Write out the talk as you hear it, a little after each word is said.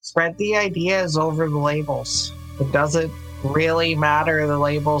Spread the ideas over the labels. It doesn't really matter the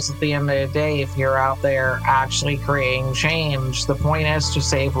labels at the end of the day if you're out there actually creating change. The point is to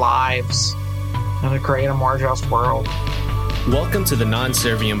save lives and to create a more just world. Welcome to the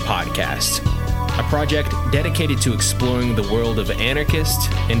Non-Serviam Podcast, a project dedicated to exploring the world of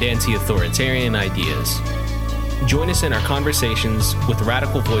anarchist and anti-authoritarian ideas. Join us in our conversations with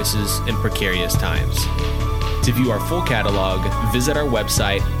radical voices in precarious times. To view our full catalog, visit our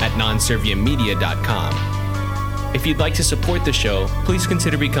website at nonserviummedia.com. If you'd like to support the show, please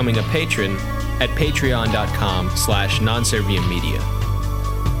consider becoming a patron at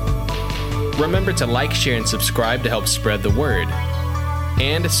patreon.com/nonserviummedia. Remember to like, share, and subscribe to help spread the word,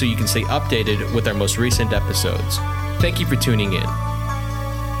 and so you can stay updated with our most recent episodes. Thank you for tuning in.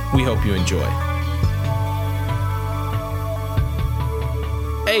 We hope you enjoy.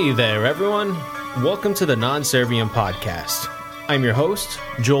 Hey there, everyone. Welcome to the Non-Serviam Podcast. I'm your host,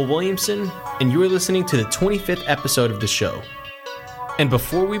 Joel Williamson, and you are listening to the 25th episode of the show. And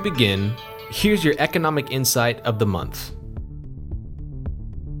before we begin, here's your economic insight of the month.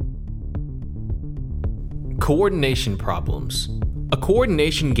 Coordination problems. A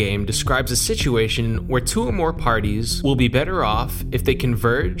coordination game describes a situation where two or more parties will be better off if they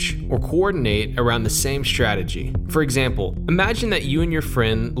converge or coordinate around the same strategy. For example, imagine that you and your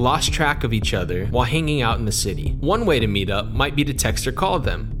friend lost track of each other while hanging out in the city. One way to meet up might be to text or call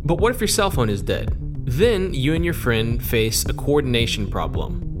them, but what if your cell phone is dead? Then you and your friend face a coordination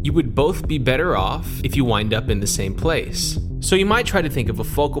problem. You would both be better off if you wind up in the same place. So you might try to think of a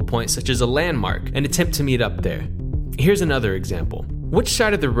focal point such as a landmark and attempt to meet up there. Here's another example. Which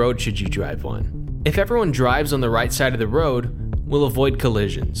side of the road should you drive on? If everyone drives on the right side of the road, we'll avoid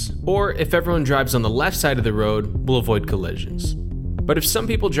collisions. Or if everyone drives on the left side of the road, we'll avoid collisions. But if some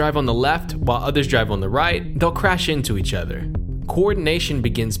people drive on the left while others drive on the right, they'll crash into each other. Coordination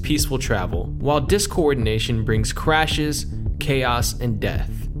begins peaceful travel, while discoordination brings crashes, chaos, and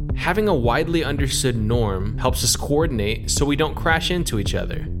death. Having a widely understood norm helps us coordinate so we don't crash into each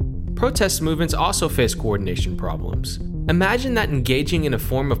other. Protest movements also face coordination problems. Imagine that engaging in a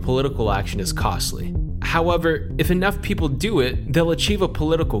form of political action is costly. However, if enough people do it, they'll achieve a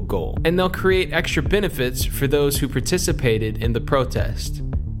political goal, and they'll create extra benefits for those who participated in the protest.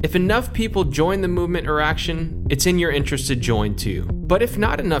 If enough people join the movement or action, it's in your interest to join too. But if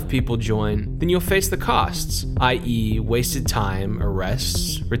not enough people join, then you'll face the costs, i.e. wasted time,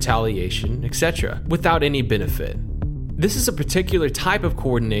 arrests, retaliation, etc., without any benefit. This is a particular type of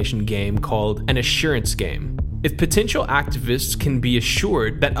coordination game called an assurance game. If potential activists can be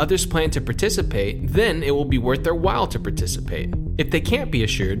assured that others plan to participate, then it will be worth their while to participate. If they can't be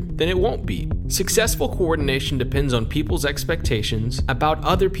assured, then it won't be. Successful coordination depends on people's expectations about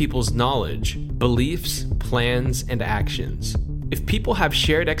other people's knowledge, beliefs, plans, and actions. If people have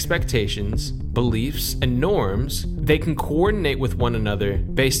shared expectations, beliefs, and norms, they can coordinate with one another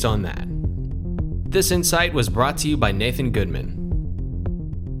based on that. This insight was brought to you by Nathan Goodman.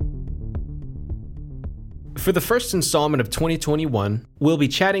 For the first installment of 2021, we'll be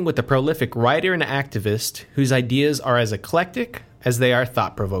chatting with a prolific writer and activist whose ideas are as eclectic as they are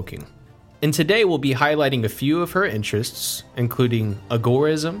thought-provoking. And today we'll be highlighting a few of her interests, including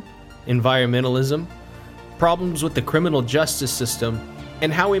agorism, environmentalism, problems with the criminal justice system,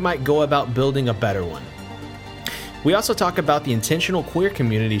 and how we might go about building a better one. We also talk about the intentional queer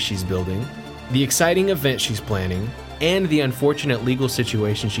community she's building, the exciting event she's planning, and the unfortunate legal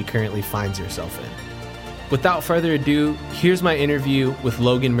situation she currently finds herself in. Without further ado, here's my interview with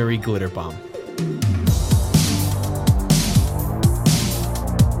Logan Marie Glitterbaum.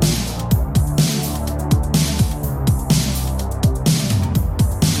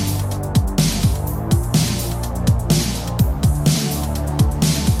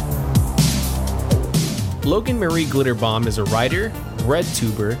 Logan Marie Glitterbaum is a writer,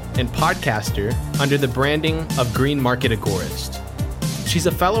 RedTuber, and podcaster under the branding of Green Market Agorist. She's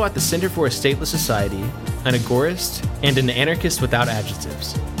a fellow at the Center for a Stateless Society, an agorist, and an anarchist without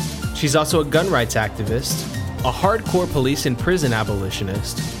adjectives. She's also a gun rights activist, a hardcore police and prison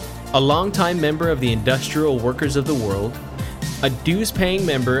abolitionist, a longtime member of the Industrial Workers of the World, a dues-paying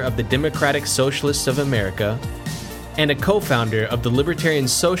member of the Democratic Socialists of America, and a co-founder of the Libertarian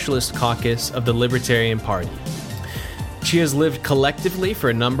Socialist Caucus of the Libertarian Party. She has lived collectively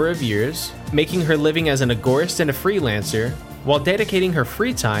for a number of years, making her living as an agorist and a freelancer, while dedicating her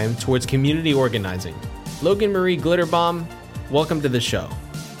free time towards community organizing. Logan Marie Glitterbaum, welcome to the show.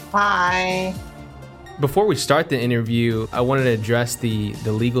 Hi. Before we start the interview, I wanted to address the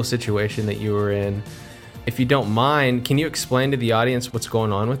legal situation that you were in. If you don't mind, can you explain to the audience what's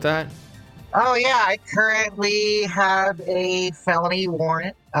going on with that? Oh, yeah, I currently have a felony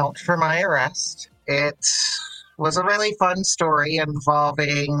warrant out for my arrest. It was a really fun story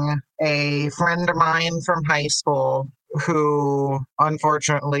involving a friend of mine from high school who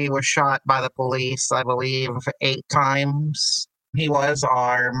unfortunately was shot by the police, I believe, 8 times. He was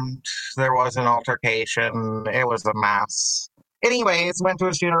armed. There was an altercation. It was a mess. Anyways, went to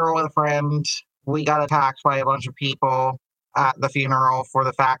his funeral with a friend. We got attacked by a bunch of people at the funeral for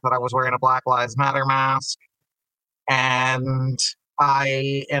the fact that I was wearing a Black Lives Matter mask. And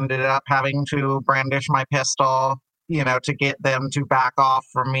I ended up having to brandish my pistol, to get them to back off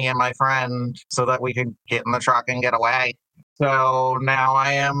from me and my friend so that we could get in the truck and get away. So now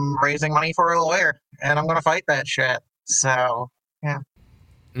I am raising money for a lawyer and I'm going to fight that shit. So, yeah.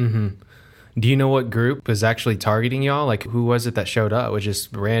 Mm-hmm. Do you know what group was actually targeting y'all? Like, who was it that showed up? Was it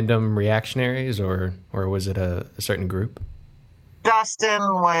just random reactionaries, or was it a certain group? Dustin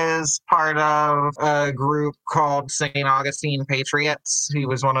was part of a group called St. Augustine Patriots. He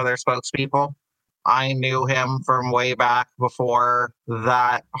was one of their spokespeople. I knew him from way back before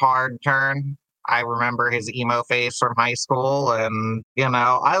that hard turn. I remember his emo face from high school, and,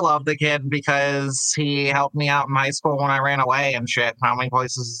 I love the kid because he helped me out in high school when I ran away and shit. Found me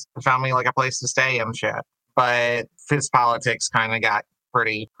like a place to stay and shit. But his politics kind of got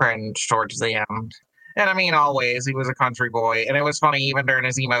pretty cringe towards the end. And I mean, always, he was a country boy. And it was funny, even during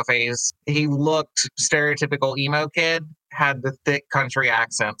his emo phase, he looked stereotypical emo kid, had the thick country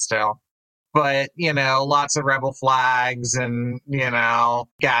accent still. But, lots of rebel flags and,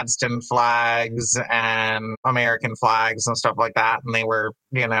 Gadsden flags and American flags and stuff like that. And they were,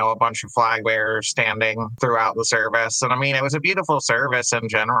 a bunch of flag bearers standing throughout the service. And I mean, it was a beautiful service in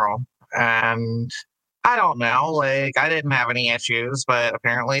general. And I don't know, like, I didn't have any issues, but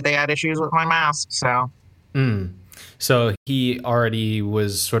apparently they had issues with my mask, so. So he already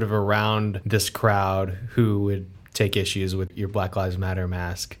was sort of around this crowd who would take issues with your Black Lives Matter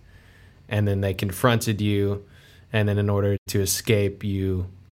mask. And then they confronted you, and then in order to escape, you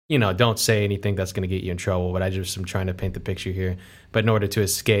don't say anything that's going to get you in trouble, but I just am trying to paint the picture here. But in order to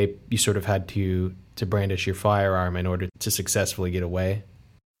escape, you sort of had to brandish your firearm in order to successfully get away.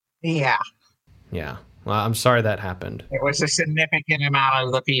 Yeah. Yeah. Well, I'm sorry that happened. It was a significant amount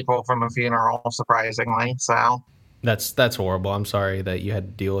of the people from the funeral, surprisingly, so. That's horrible. I'm sorry that you had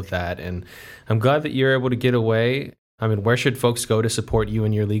to deal with that, and I'm glad that you're able to get away. I mean, where should folks go to support you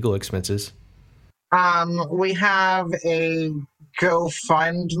and your legal expenses? We have a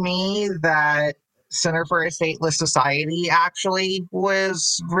GoFundMe that Center for a Stateless Society actually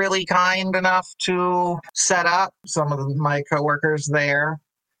was really kind enough to set up. Some of my coworkers there,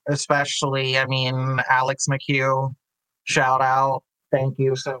 especially, Alex McHugh, shout out. Thank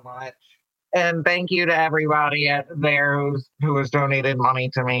you so much. And thank you to everybody there who has donated money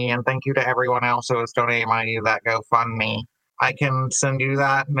to me. And thank you to everyone else who has donated money to that GoFundMe. I can send you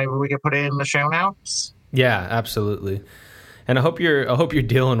that. Maybe we could put it in the show notes. Yeah, absolutely. And I hope you're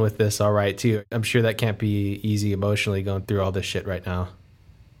dealing with this all right too. I'm sure that can't be easy emotionally going through all this shit right now.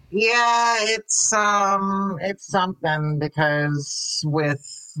 Yeah, it's something because with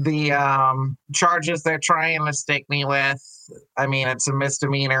the charges they're trying to stick me with, it's a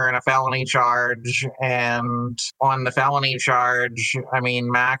misdemeanor and a felony charge. And on the felony charge,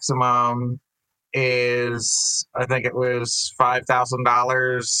 maximum is, I think it was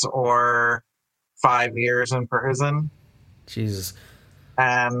 $5,000 or 5 years in prison. Jesus.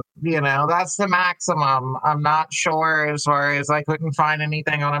 And, that's the maximum. I'm not sure as far as I couldn't find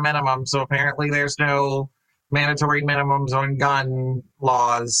anything on a minimum. So apparently there's no mandatory minimums on gun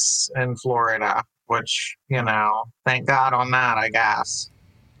laws in Florida, which, thank God on that, I guess.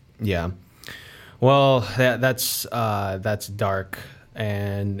 Yeah. Well, that's dark.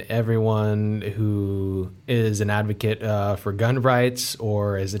 And everyone who is an advocate for gun rights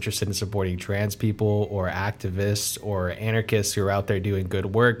or is interested in supporting trans people or activists or anarchists who are out there doing good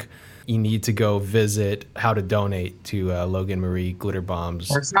work, you need to go visit How to Donate to Logan Marie Glitter Bombs.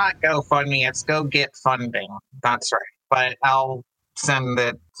 Or it's not GoFundMe, it's Go Get Funding. That's right. But I'll send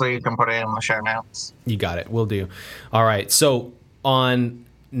it so you can put it in the show notes. You got it. Will do. All right. So on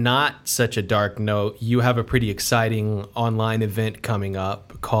not such a dark note, you have a pretty exciting online event coming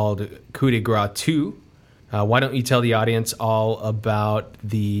up called Coup de Grace 2. Why don't you tell the audience all about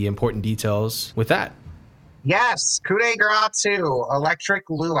the important details with that? Yes, Coup de Grace 2, Electric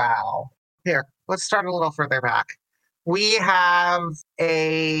Luau. Here, let's start a little further back. We have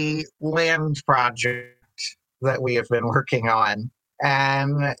a land project that we have been working on.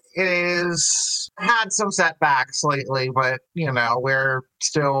 And it is had some setbacks lately, but, we're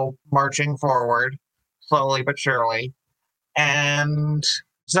still marching forward slowly but surely. And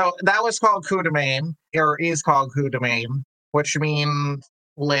So that was called Coup de Main, or is called Coup de Main, which means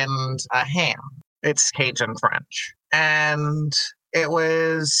lend a hand. It's Cajun French. And it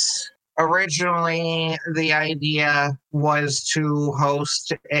was originally, the idea was to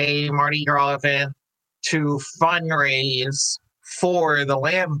host a Mardi Gras event to fundraise for the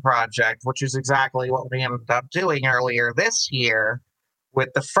land project, which is exactly what we ended up doing earlier this year with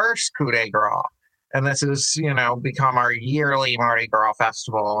the first Coup de Gras. And this has, become our yearly Mardi Gras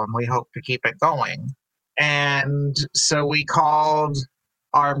festival, and we hope to keep it going. And so we called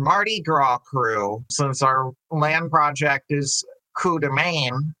our Mardi Gras crew, since our land project is Coup de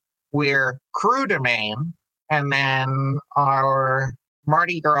Main, we're Crew de Main, and then our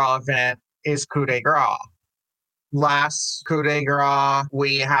Mardi Gras event is Coup de Gras. Last Coup de Gras,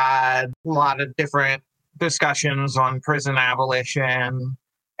 we had a lot of different discussions on prison abolition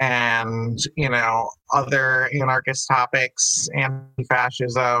and, other anarchist topics,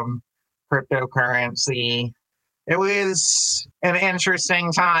 anti-fascism, cryptocurrency. It was an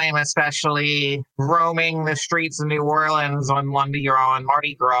interesting time, especially roaming the streets of New Orleans on Lundi Gras and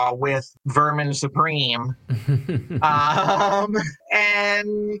Mardi Gras with Vermin Supreme. And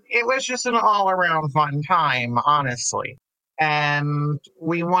it was just an all-around fun time, honestly. And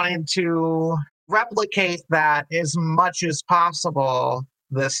we wanted to replicate that as much as possible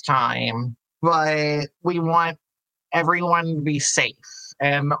this time, but we want everyone to be safe.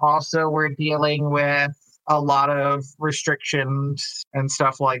 And also we're dealing with a lot of restrictions and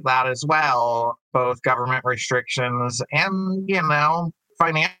stuff like that as well, both government restrictions and,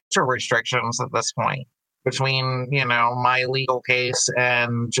 financial restrictions at this point, between, my legal case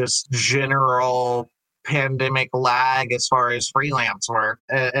and just general pandemic lag as far as freelance work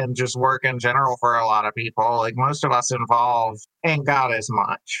and just work in general for a lot of people. Like most of us involved ain't got as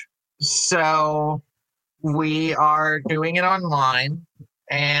much. So we are doing it online,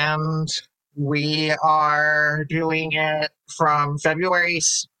 and we are doing it from February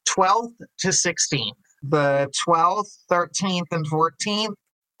 12th to 16th. The 12th, 13th, and 14th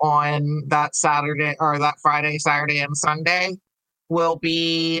on that Saturday, or that Friday, Saturday, and Sunday will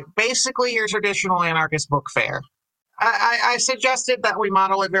be basically your traditional anarchist book fair. I suggested that we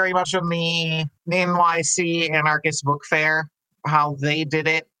model it very much on the NYC Anarchist Book Fair, how they did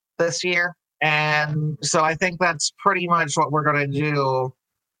it this year. And so I think that's pretty much what we're going to do.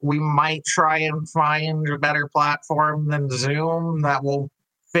 We might try and find a better platform than Zoom that will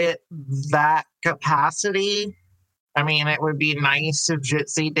fit that capacity. I mean, it would be nice if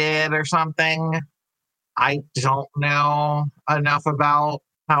Jitsi did or something. I don't know enough about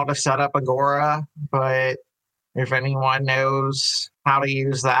how to set up Agora, but if anyone knows how to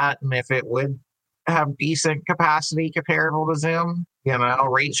use that and if it would have decent capacity comparable to Zoom,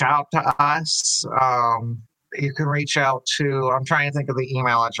 reach out to us. You can reach out to, I'm trying to think of the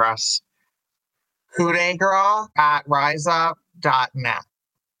email address, coupdegras@riseup.net.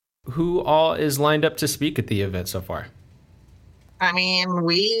 Who all is lined up to speak at the event so far? I mean,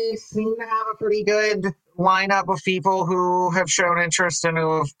 we seem to have a pretty good lineup of people who have shown interest and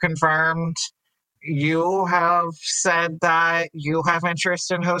who have confirmed. You have said that you have interest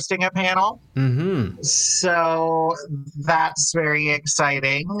in hosting a panel. Mm-hmm. So that's very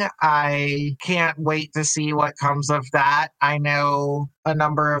exciting. I can't wait to see what comes of that. I know a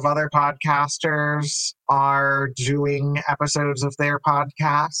number of other podcasters are doing episodes of their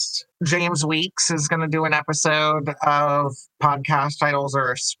podcast. James Weeks is going to do an episode of Podcast Titles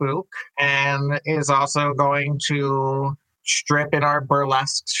Are a Spook, and is also going to strip in our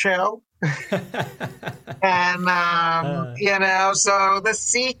burlesque show. And, so the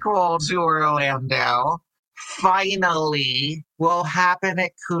sequel to Orlando finally will happen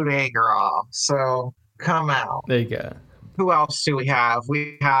at Coup de Gras. So come out. There you go. Who else do we have?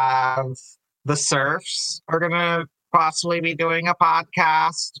 We have the Surfs are going to possibly be doing a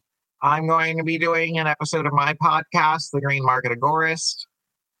podcast. I'm going to be doing an episode of my podcast, The Green Market Agorist.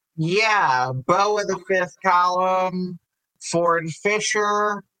 Yeah, Bo of the Fifth Column. Ford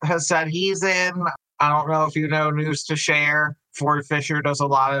Fisher has said he's in. I don't know if you know News to Share. Ford Fisher does a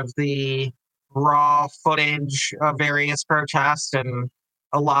lot of the raw footage of various protests, and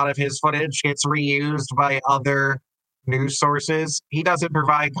a lot of his footage gets reused by other news sources. He doesn't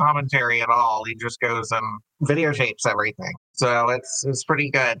provide commentary at all. He just goes and videotapes everything. So it's pretty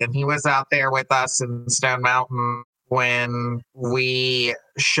good. And he was out there with us in Stone Mountain when we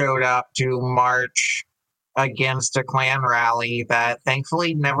showed up to march against a Klan rally that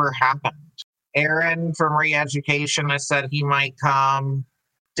thankfully never happened. Aaron from Re-Education has said he might come.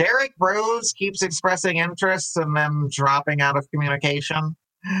 Derek Rose keeps expressing interest and then dropping out of communication.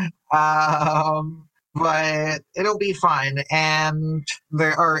 but it'll be fun. And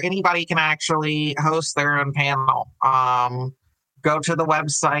anybody can actually host their own panel. Go to the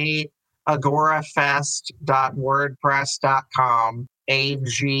website agorafest.wordpress.com,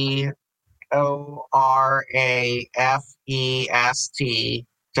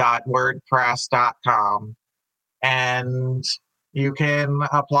 agorafest.wordpress.com, and you can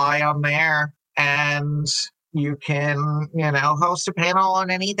apply on there, and you can, host a panel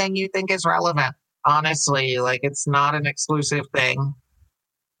on anything you think is relevant. Honestly, like, it's not an exclusive thing.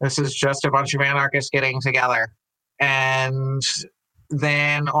 This is just a bunch of anarchists getting together. And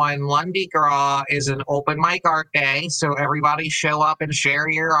then on Lundi Gras is an open mic art day. So everybody show up and share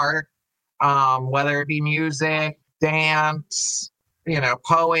your art, whether it be music, dance,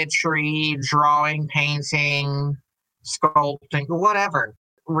 poetry, drawing, painting, sculpting, whatever.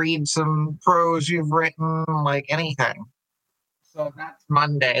 Read some prose you've written, like anything. So that's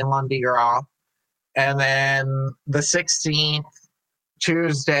Monday, Lundi Gras. And then the 16th,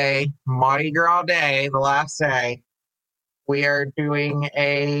 Tuesday, Mardi Gras Day, the last day, we are doing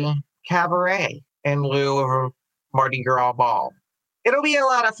a cabaret in lieu of a Mardi Gras ball. It'll be a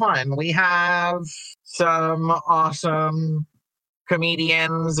lot of fun. We have some awesome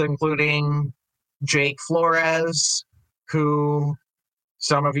comedians, including Jake Flores, who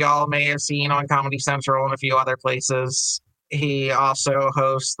some of y'all may have seen on Comedy Central and a few other places. He also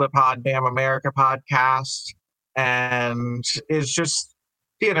hosts the Pod Damn America podcast and is just,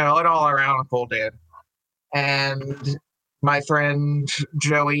 an all-around cool dude. And my friend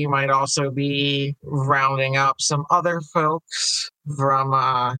Joey might also be rounding up some other folks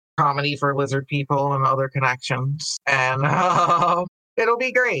from Comedy for Lizard People and other connections. And it'll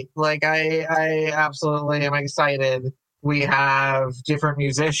be great. Like, I absolutely am excited. We have different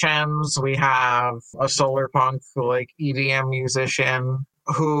musicians. We have a solar punk, EDM musician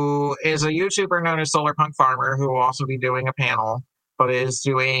who is a YouTuber known as Solar Punk Farmer, who will also be doing a panel, but is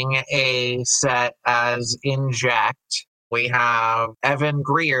doing a set as Inject. We have Evan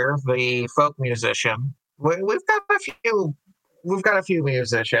Greer, the folk musician. We've got a few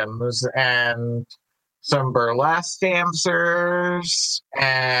musicians and some burlesque dancers,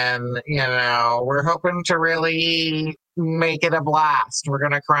 and we're hoping to really make it a blast. We're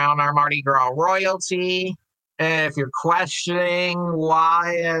going to crown our Mardi Gras royalty. If you're questioning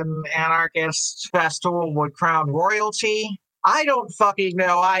why an anarchist festival would crown royalty, I don't fucking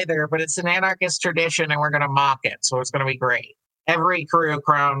know either, but it's an anarchist tradition and we're going to mock it, so it's going to be great. Every crew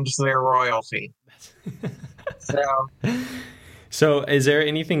crowns their royalty. So is there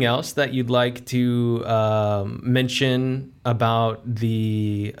anything else that you'd like to mention about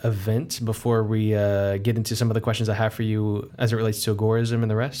the event before we get into some of the questions I have for you as it relates to agorism and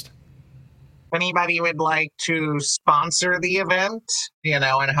the rest? If anybody would like to sponsor the event,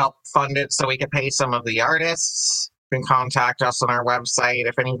 and help fund it so we can pay some of the artists, you can contact us on our website.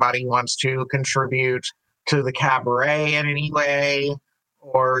 If anybody wants to contribute to the cabaret in any way,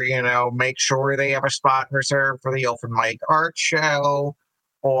 or, make sure they have a spot reserved for the open mic art show,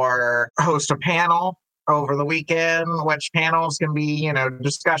 or host a panel over the weekend, which panels can be,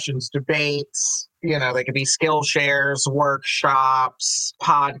 discussions, debates, they could be skill shares, workshops,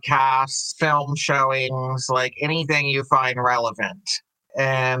 podcasts, film showings, like anything you find relevant.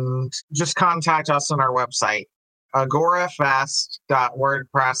 And just contact us on our website,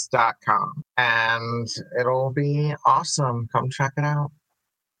 agorafest.wordpress.com, and it'll be awesome. Come check it out.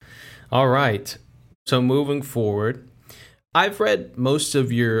 All right. So moving forward, I've read most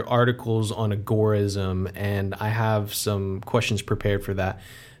of your articles on agorism, and I have some questions prepared for that.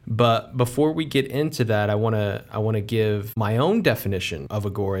 But before we get into that, I want to give my own definition of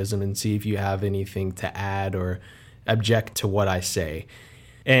agorism and see if you have anything to add or object to what I say.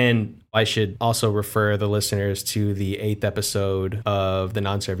 And I should also refer the listeners to the 8th episode of the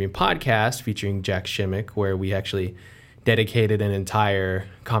Non-Serving Podcast featuring Jack Shimmick, where we actually dedicated an entire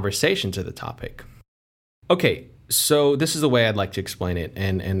conversation to the topic. Okay, so this is the way I'd like to explain it,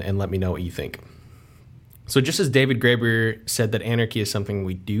 and let me know what you think. So just as David Graeber said that anarchy is something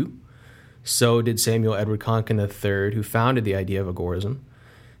we do, so did Samuel Edward Konkin III, who founded the idea of agorism,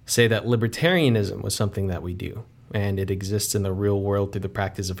 say that libertarianism was something that we do, and it exists in the real world through the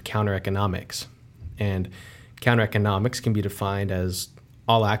practice of counter-economics. And counter-economics can be defined as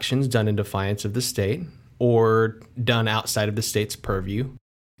all actions done in defiance of the state or done outside of the state's purview.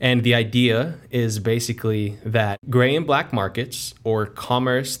 And the idea is basically that gray and black markets, or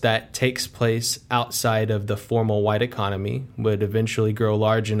commerce that takes place outside of the formal white economy, would eventually grow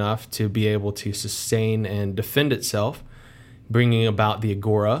large enough to be able to sustain and defend itself, bringing about the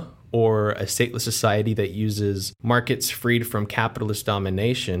agora, or a stateless society that uses markets freed from capitalist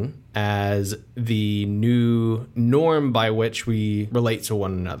domination as the new norm by which we relate to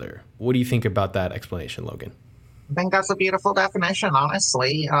one another. What do you think about that explanation, Logan? I think that's a beautiful definition,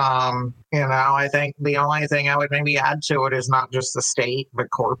 honestly. I think the only thing I would maybe add to it is not just the state, but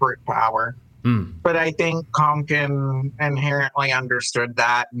corporate power. But I think Konkin inherently understood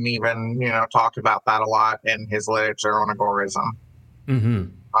that and even, talked about that a lot in his literature on agorism.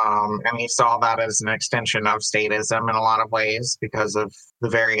 And he saw that as an extension of statism in a lot of ways because of the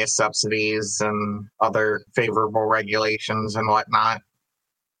various subsidies and other favorable regulations and whatnot.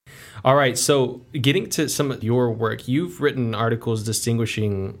 All right, so getting to some of your work, you've written articles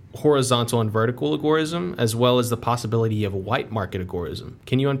distinguishing horizontal and vertical agorism, as well as the possibility of a white market agorism.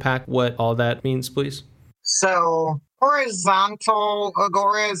 Can you unpack what all that means, please? So horizontal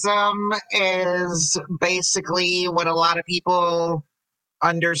agorism is basically what a lot of people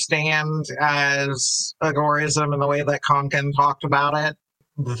understand as agorism in the way that Konkin talked about it.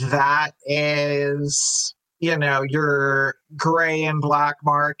 That is, your gray and black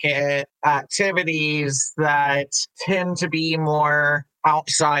market activities that tend to be more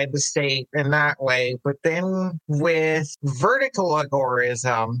outside the state in that way. But then with vertical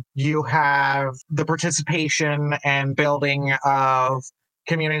agorism, you have the participation and building of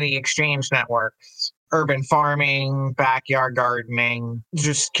community exchange networks, urban farming, backyard gardening,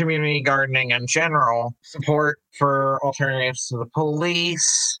 just community gardening in general, support for alternatives to the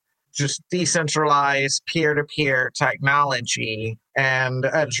police, just decentralized peer-to-peer technology, and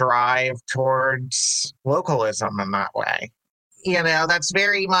a drive towards localism in that way. That's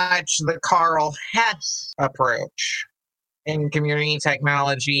very much the Karl Hess approach in community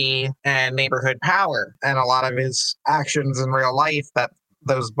technology and neighborhood power, and a lot of his actions in real life that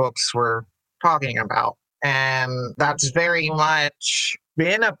those books were talking about. And that's very much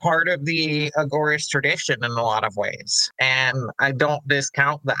been a part of the agorist tradition in a lot of ways. And I don't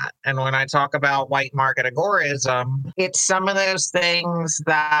discount that. And when I talk about white market agorism, it's some of those things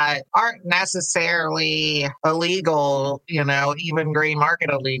that aren't necessarily illegal, even gray market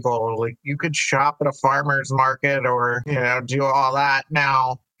illegal. Like you could shop at a farmer's market or, do all that.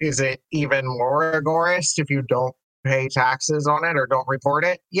 Now, is it even more agorist if you don't pay taxes on it or don't report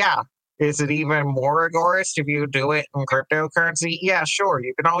it? Yeah. Is it even more agorist if you do it in cryptocurrency? Yeah, sure.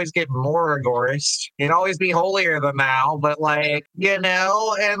 You can always get more agorist. You can always be holier than thou, but I get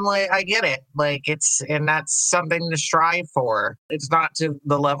it. And that's something to strive for. It's not to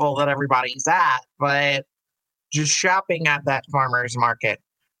the level that everybody's at, but just shopping at that farmer's market,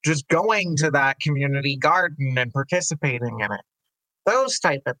 just going to that community garden and participating in it. Those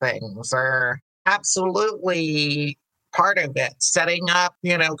type of things are absolutely part of it. Setting up,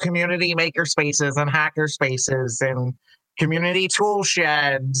 community maker spaces and hacker spaces and community tool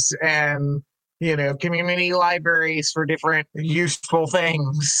sheds and, community libraries for different useful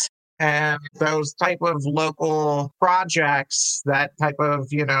things. And those type of local projects, that type of,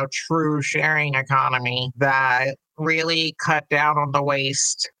 true sharing economy that really cut down on the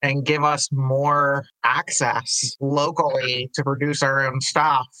waste and give us more access locally to produce our own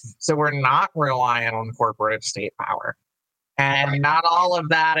stuff. So we're not reliant on corporate state power. And not all of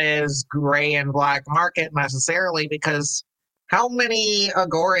that is gray and black market necessarily, because how many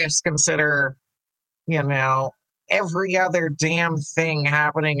agorists consider, every other damn thing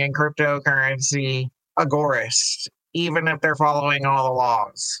happening in cryptocurrency agorist, even if they're following all the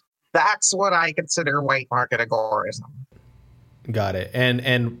laws? That's what I consider white market agorism. Got it.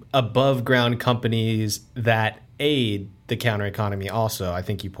 And above ground companies that aid the counter economy also, I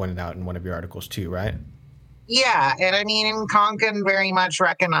think you pointed out in one of your articles too, right? Yeah, and Konkin very much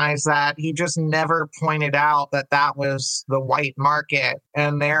recognized that. He just never pointed out that was the white market,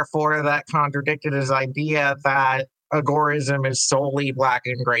 and therefore that contradicted his idea that agorism is solely black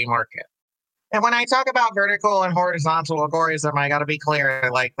and gray market. And when I talk about vertical and horizontal agorism, I got to be clear,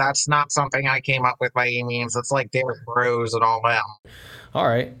 that's not something I came up with by any means. It's like Derrick Broze and all that. All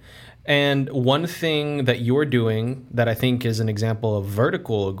right. And one thing that you're doing that I think is an example of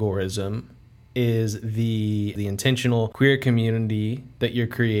vertical agorism is the intentional queer community that you're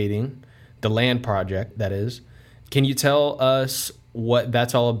creating, the Land Project, that is. Can you tell us what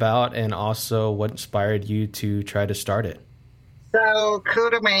that's all about and also what inspired you to try to start it? So Coup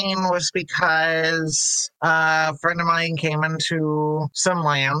de Main was because a friend of mine came into some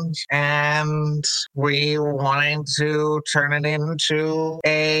land and we wanted to turn it into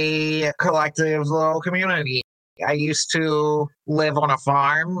a collective little community. I used to live on a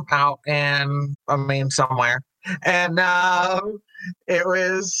farm out in, somewhere. And it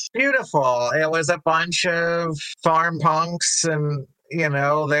was beautiful. It was a bunch of farm punks and,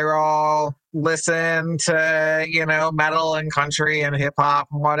 they're all listen to, metal and country and hip hop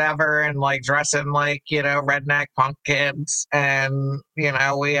and whatever, and like dressing like, redneck punk kids. And,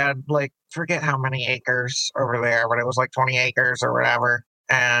 we had like, forget how many acres over there, but it was like 20 acres or whatever.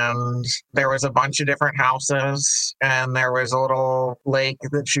 And there was a bunch of different houses, and there was a little lake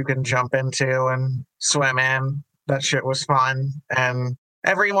that you can jump into and swim in. That shit was fun. And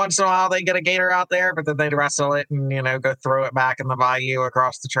every once in a while they get a gator out there, but then they'd wrestle it and, go throw it back in the bayou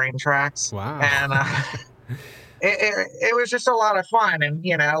across the train tracks. Wow. And it was just a lot of fun. And,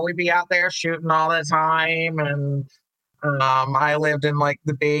 we'd be out there shooting all the time. And I lived in like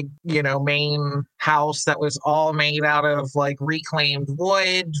the big, main house that was all made out of like reclaimed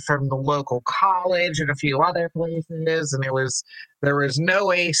wood from the local college and a few other places. And there was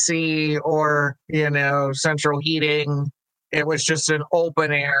no AC or, central heating. It was just an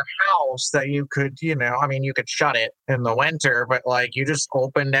open air house that you could, you could shut it in the winter, but like you just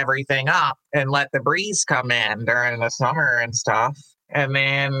opened everything up and let the breeze come in during the summer and stuff. And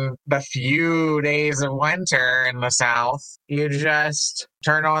then the few days of winter in the South, you just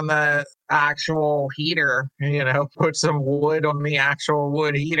turn on the actual heater, put some wood on the actual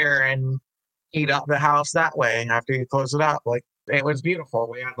wood heater and heat up the house that way after you close it up. Like, it was beautiful.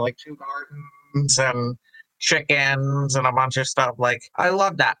 We had like 2 gardens and chickens and a bunch of stuff. Like, I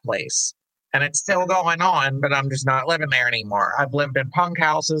love that place. And it's still going on, but I'm just not living there anymore. I've lived in punk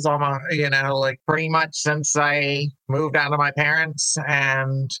houses pretty much since I moved out of my parents.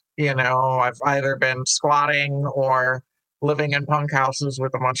 And, I've either been squatting or living in punk houses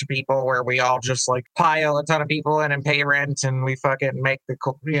with a bunch of people where we all just like pile a ton of people in and pay rent, and we fucking make the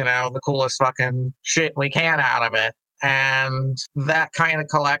coolest fucking shit we can out of it. And that kind of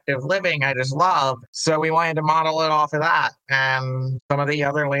collective living I just love. So we wanted to model it off of that and some of the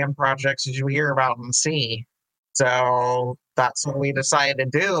other land projects that you hear about and see. So that's what we decided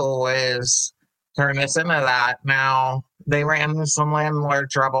to do, is turn this into that. Now, they ran into some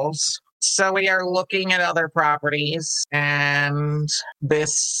landlord troubles. So we are looking at other properties, and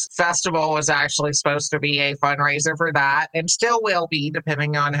this festival was actually supposed to be a fundraiser for that, and still will be,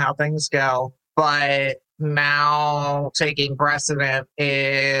 depending on how things go. But now taking precedent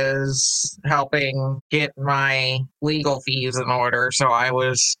is helping get my legal fees in order. So I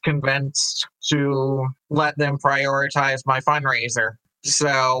was convinced to let them prioritize my fundraiser.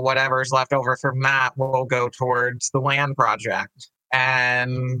 So whatever's left over from that will go towards the land project.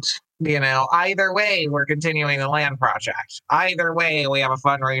 And, either way, we're continuing the land project. Either way, we have a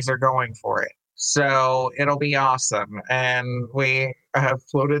fundraiser going for it. So it'll be awesome. And we have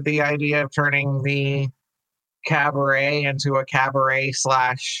floated the idea of turning the cabaret into a cabaret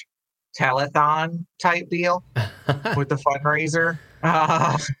 / telethon type deal with the fundraiser,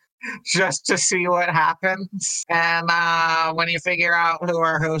 just to see what happens. And when you figure out who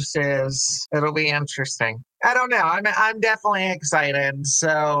our host is, it'll be interesting. I don't know. I'm definitely excited.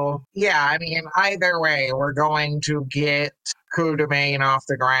 So yeah, either way, we're going to get Coup Domain off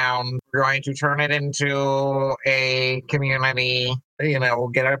the ground. We're going to turn it into a community. We'll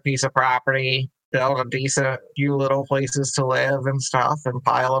get a piece of property, build a decent few little places to live and stuff, and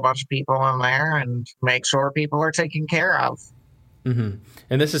pile a bunch of people in there and make sure people are taken care of. Mm-hmm.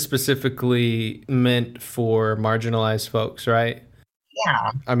 And this is specifically meant for marginalized folks, right?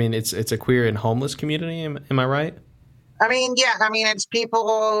 Yeah. It's a queer and homeless community. Am I right? It's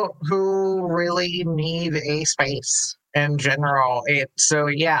people who really need a space in general.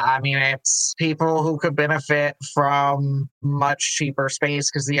 It's people who could benefit from much cheaper space,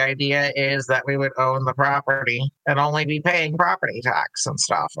 because the idea is that we would own the property and only be paying property tax and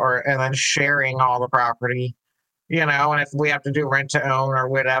stuff, and then sharing all the property, and if we have to do rent to own or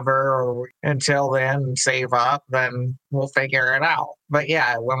whatever, or until then save up, then we'll figure it out. But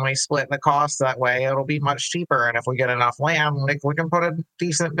yeah, when we split the cost that way, it'll be much cheaper. And if we get enough land, we can put a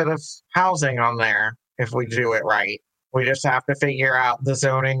decent bit of housing on there if we do it right. We just have to figure out the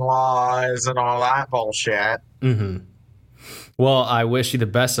zoning laws and all that bullshit. Mm-hmm. Well, I wish you the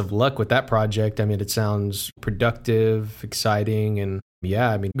best of luck with that project. It sounds productive, exciting, and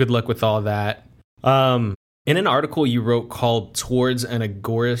good luck with all that. In an article you wrote called Towards an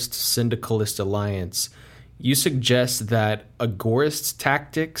Agorist Syndicalist Alliance, you suggest that agorist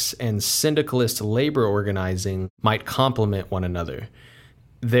tactics and syndicalist labor organizing might complement one another.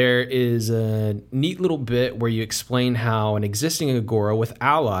 There is a neat little bit where you explain how an existing agora with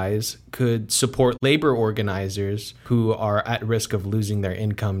allies could support labor organizers who are at risk of losing their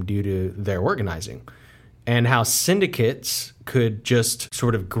income due to their organizing, and how syndicates could just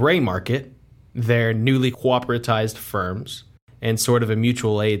sort of gray market their newly cooperativized firms and sort of a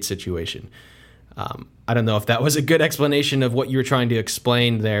mutual aid situation. I don't know if that was a good explanation of what you were trying to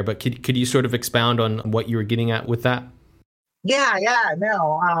explain there, but could you sort of expound on what you were getting at with that? Yeah,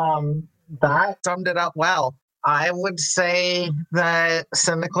 no, that summed it up well. I would say that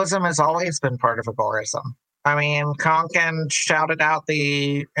syndicalism has always been part of agorism. I mean, Konkin shouted out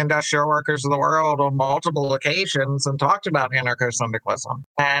the industrial workers of the world on multiple occasions and talked about anarcho-syndicalism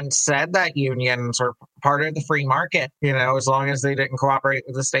and said that unions were part of the free market, as long as they didn't cooperate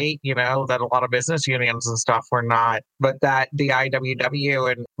with the state, that a lot of business unions and stuff were not, but that the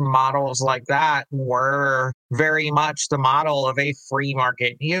IWW and models like that were very much the model of a free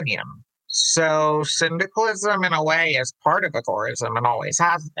market union. So syndicalism, in a way, is part of agorism and always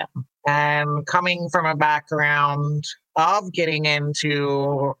has been. And coming from a background of getting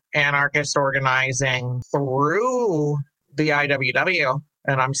into anarchist organizing through the IWW,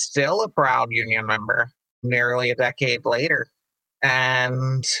 and I'm still a proud union member nearly a decade later.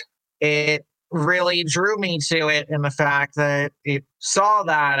 And it really drew me to it in the fact that it saw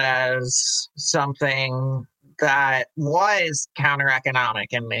that as something that was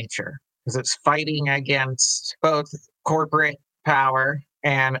counter-economic in nature, because it's fighting against both corporate power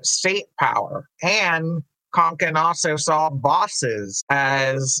and state power. And Konkin also saw bosses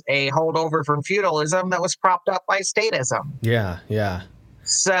as a holdover from feudalism that was propped up by statism. Yeah.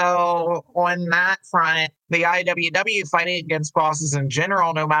 So on that front, the IWW fighting against bosses in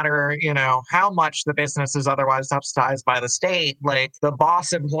general, no matter, how much the business is otherwise subsidized by the state, like the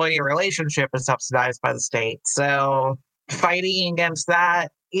boss-employee relationship is subsidized by the state. So fighting against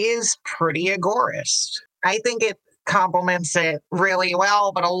that is pretty agorist. I think it complements it really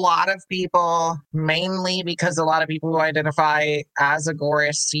well, but a lot of people, mainly because a lot of people who identify as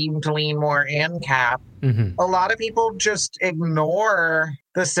agorists seem to lean more ANCAP, a lot of people just ignore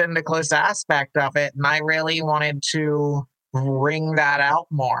the syndicalist aspect of it, and I really wanted to bring that out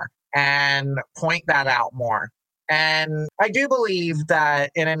more and point that out more. And I do believe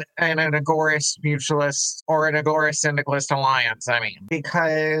that in an agorist mutualist or an agorist syndicalist alliance,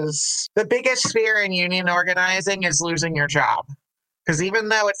 because the biggest fear in union organizing is losing your job. Because even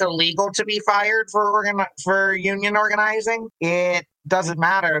though it's illegal to be fired for union organizing, it doesn't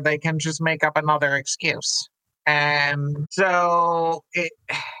matter. They can just make up another excuse. And so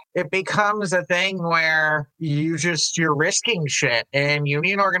it becomes a thing where you're risking shit, and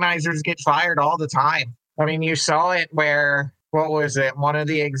union organizers get fired all the time. I mean, you saw it where, what was it? One of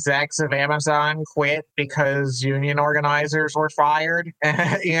the execs of Amazon quit because union organizers were fired,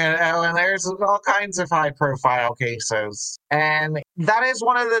 and there's all kinds of high profile cases. And that is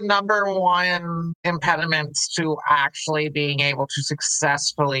one of the number one impediments to actually being able to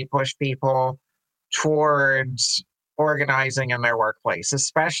successfully push people towards organizing in their workplace,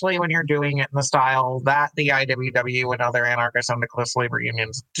 especially when you're doing it in the style that the IWW and other anarcho-syndicalist labor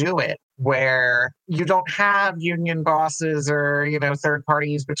unions do it, where you don't have union bosses or, third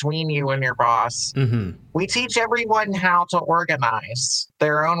parties between you and your boss. We teach everyone how to organize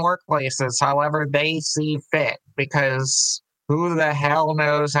their own workplaces however they see fit, because who the hell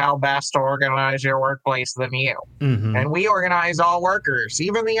knows how best to organize your workplace than you? And we organize all workers,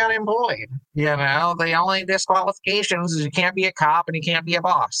 even the unemployed. The only disqualifications is you can't be a cop and you can't be a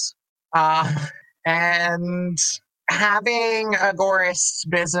boss. And having agorist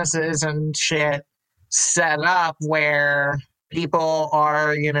businesses and shit set up where people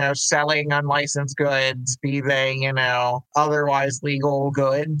are, selling unlicensed goods, be they, otherwise legal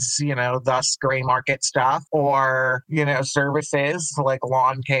goods, thus gray market stuff, or, services like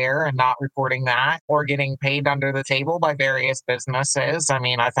lawn care and not reporting that, or getting paid under the table by various businesses. I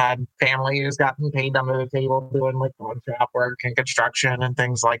mean, I've had family who's gotten paid under the table doing like contract work and construction and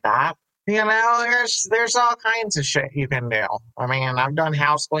things like that. There's all kinds of shit you can do. I mean, I've done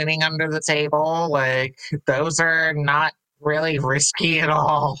house cleaning under the table. Like, those are not really risky at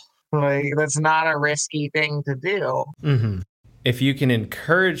all. Like, that's not a risky thing to do. If you can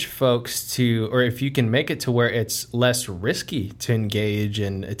encourage folks to, or if you can make it to where it's less risky to engage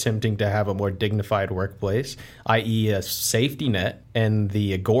in attempting to have a more dignified workplace, i.e. a safety net and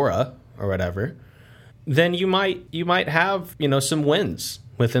the agora or whatever, then you might have, some wins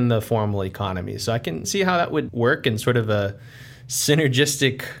within the formal economy. So I can see how that would work in sort of a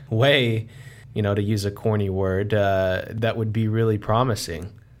synergistic way, to use a corny word, that would be really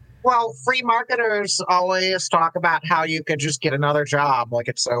promising. Well, free marketers always talk about how you could just get another job, like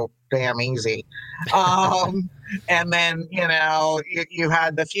it's so damn easy. And then, you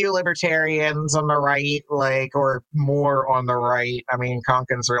had the few libertarians on the right, or more on the right. I mean,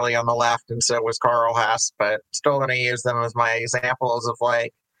 Konkin's really on the left, and so was Karl Hess, but still going to use them as my examples of,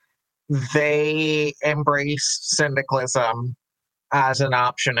 they embraced syndicalism as an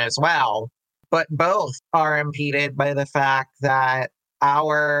option as well. but both are impeded by the fact that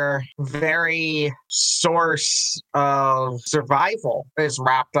our very source of survival is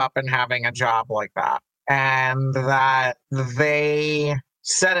wrapped up in having a job like that. And that they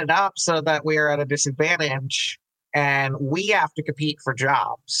set it up so that we are at a disadvantage and we have to compete for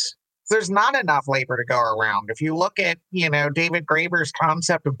jobs. There's not enough labor to go around. If you look at, David Graeber's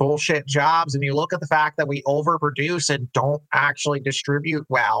concept of bullshit jobs, and you look at the fact that we overproduce and don't actually distribute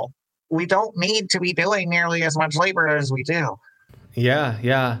well, we don't need to be doing nearly as much labor as we do.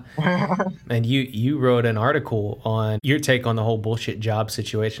 Yeah. And you wrote an article on your take on the whole bullshit job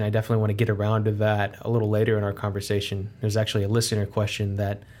situation. I definitely want to get around to that a little later in our conversation. There's actually a listener question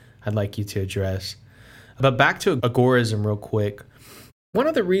that I'd like you to address. But back to agorism real quick. One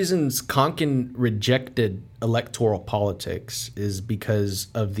of the reasons Konkin rejected electoral politics is because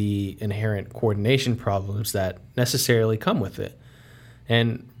of the inherent coordination problems that necessarily come with it.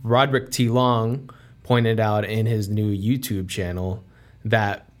 And Roderick T. Long pointed out in his new YouTube channel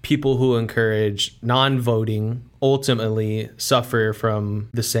that people who encourage non-voting ultimately suffer from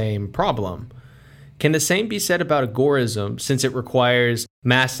the same problem. Can the same be said about agorism, since it requires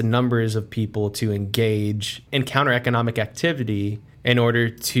mass numbers of people to engage in counter-economic activity in order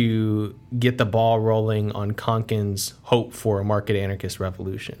to get the ball rolling on Konkin's hope for a market anarchist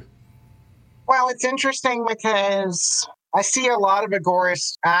revolution? Well, it's interesting because I see a lot of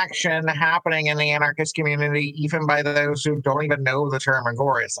agorist action happening in the anarchist community, even by those who don't even know the term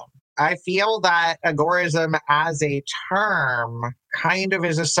agorism. I feel that agorism as a term kind of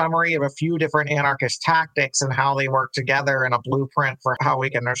is a summary of a few different anarchist tactics and how they work together in a blueprint for how we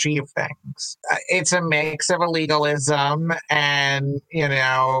can achieve things. It's a mix of illegalism and,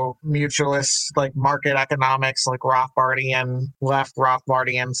 mutualist, like market economics, like Rothbardian, left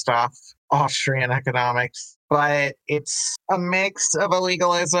Rothbardian stuff, Austrian economics. But it's a mix of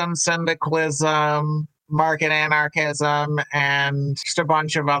illegalism, syndicalism, market anarchism, and just a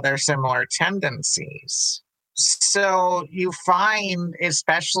bunch of other similar tendencies. So you find,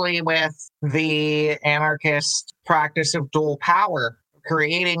 especially with the anarchist practice of dual power,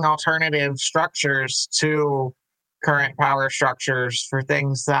 creating alternative structures to current power structures for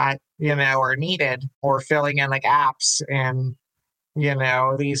things that, are needed, or filling in the gaps in,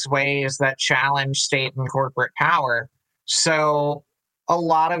 these ways that challenge state and corporate power. So a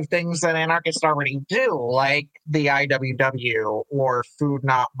lot of things that anarchists already do, like the IWW or Food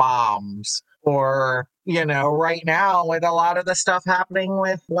Not Bombs, or, right now with a lot of the stuff happening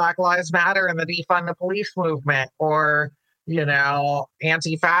with Black Lives Matter and the defund the police movement, or,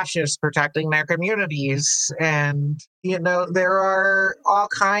 anti-fascists protecting their communities. And, there are all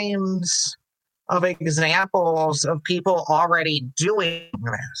kinds of examples of people already doing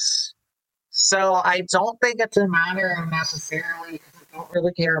this. So I don't think it's a matter of necessarily, I don't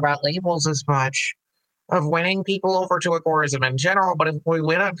really care about labels as much, of winning people over to agorism in general, but if we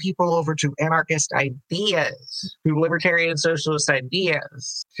win people over to anarchist ideas, to libertarian socialist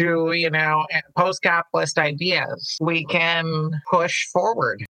ideas, to, post-capitalist ideas, we can push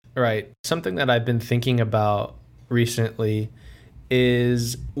forward. Right. Something that I've been thinking about recently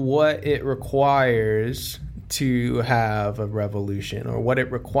is what it requires to have a revolution, or what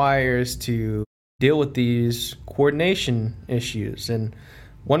it requires to deal with these coordination issues. And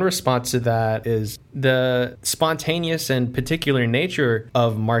one response to that is the spontaneous and particular nature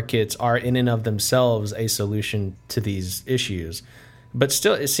of markets are in and of themselves a solution to these issues. But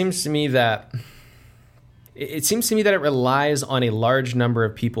still, it seems to me that it relies on a large number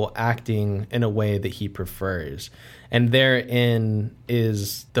of people acting in a way that he prefers. And therein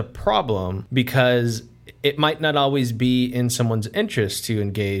is the problem, because it might not always be in someone's interest to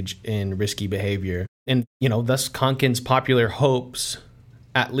engage in risky behavior. And, thus Konkin's popular hopes,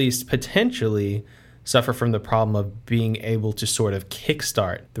 at least potentially, suffer from the problem of being able to sort of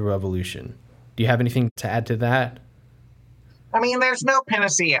kickstart the revolution. Do you have anything to add to that? I mean, there's no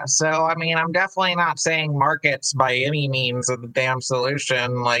panacea. So, I'm definitely not saying markets by any means are the damn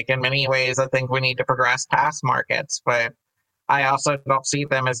solution. Like, in many ways, I think we need to progress past markets, but I also don't see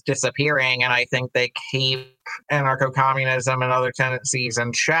them as disappearing, and I think they keep anarcho-communism and other tendencies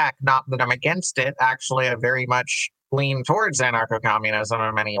in check. Not that I'm against it. Actually, I very much lean towards anarcho-communism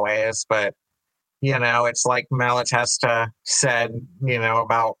in many ways, but, it's like Malatesta said,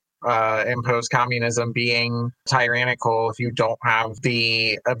 about imposed communism being tyrannical if you don't have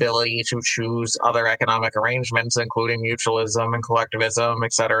the ability to choose other economic arrangements, including mutualism and collectivism,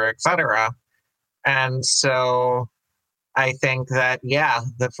 et cetera, et cetera. And so I think that,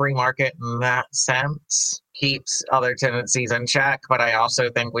 the free market in that sense keeps other tendencies in check, but I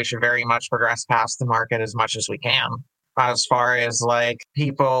also think we should very much progress past the market as much as we can. As far as like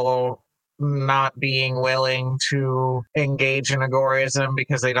people not being willing to engage in agorism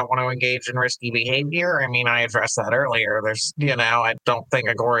because they don't want to engage in risky behavior. I mean, I addressed that earlier. I don't think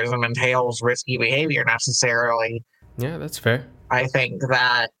agorism entails risky behavior necessarily. Yeah, that's fair. I think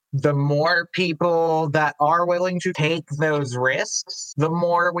that the more people that are willing to take those risks, the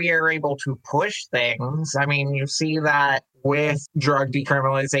more we are able to push things. I mean, you see that with drug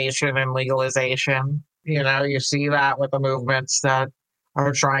decriminalization and legalization. You see that with the movements that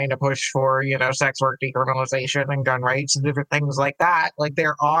are trying to push for, sex work decriminalization and gun rights and different things like that. Like,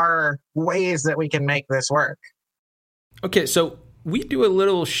 there are ways that we can make this work. Okay, so we do a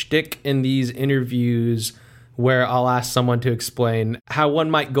little shtick in these interviews where I'll ask someone to explain how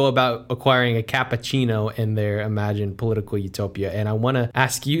one might go about acquiring a cappuccino in their imagined political utopia. And I want to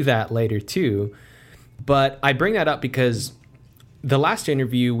ask you that later too. But I bring that up because the last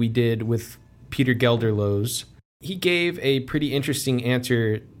interview we did with Peter Gelderloos, he gave a pretty interesting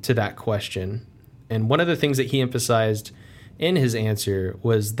answer to that question. And one of the things that he emphasized in his answer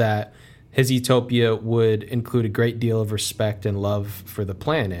was that his utopia would include a great deal of respect and love for the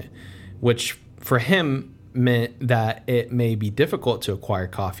planet, which for him meant that it may be difficult to acquire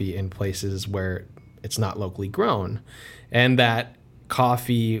coffee in places where it's not locally grown, and that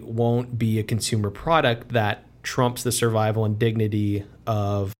coffee won't be a consumer product that trumps the survival and dignity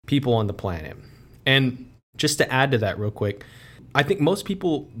of people on the planet. And just to add to that real quick, I think most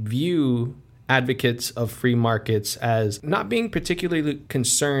people view advocates of free markets as not being particularly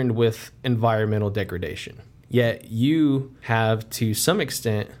concerned with environmental degradation. Yet you have, to some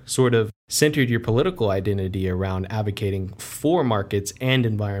extent, sort of centered your political identity around advocating for markets and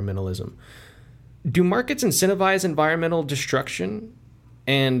environmentalism. Do markets incentivize environmental destruction?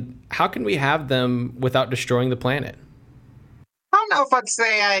 And how can we have them without destroying the planet? I don't know if I'd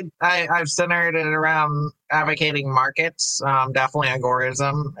say I've centered it around advocating markets. Definitely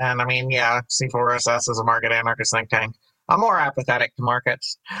agorism. And I mean, yeah, C4SS is a market anarchist think tank. I'm more apathetic to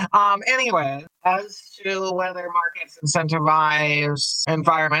markets. Anyway, as to whether markets incentivize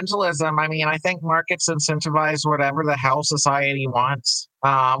environmentalism, I mean, I think markets incentivize whatever the hell society wants,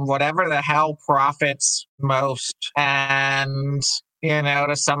 whatever the hell profits most. And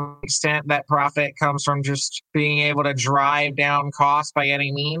to some extent, that profit comes from just being able to drive down costs by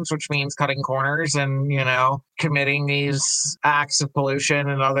any means, which means cutting corners and, committing these acts of pollution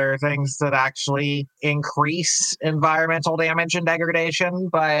and other things that actually increase environmental damage and degradation.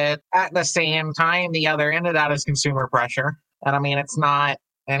 But at the same time, the other end of that is consumer pressure. And I mean, it's not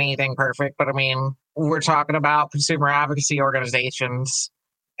anything perfect, but I mean, we're talking about consumer advocacy organizations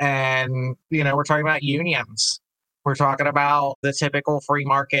and, we're talking about unions. We're talking about the typical free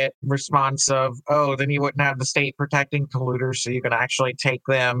market response of, then you wouldn't have the state protecting polluters, so you can actually take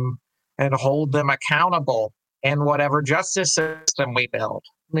them and hold them accountable in whatever justice system we build,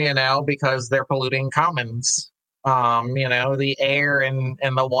 because they're polluting commons, the air and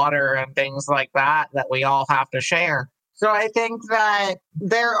the water and things like that we all have to share. So I think that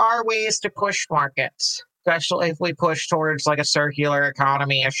there are ways to push markets, especially if we push towards like a circular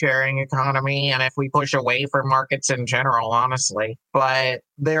economy, a sharing economy, and if we push away from markets in general, honestly. But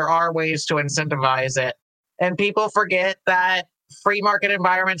there are ways to incentivize it. And people forget that free market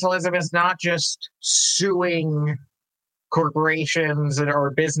environmentalism is not just suing corporations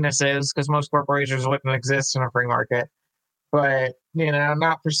or businesses, because most corporations wouldn't exist in a free market. But,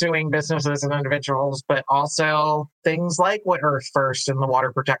 not pursuing businesses and individuals, but also things like what Earth First and the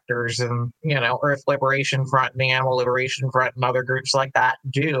Water Protectors and, Earth Liberation Front and the Animal Liberation Front and other groups like that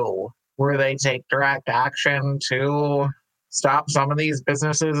do, where they take direct action to stop some of these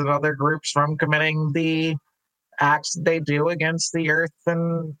businesses and other groups from committing the acts they do against the Earth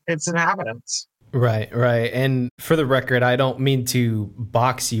and its inhabitants. Right. And for the record, I don't mean to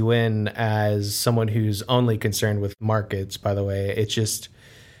box you in as someone who's only concerned with markets, by the way. It's just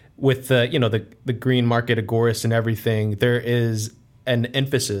with the green market agorists and everything, there is an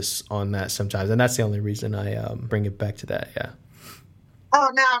emphasis on that sometimes. And that's the only reason I bring it back to that. Yeah. Oh,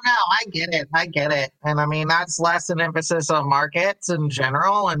 no, I get it. And I mean, that's less an emphasis on markets in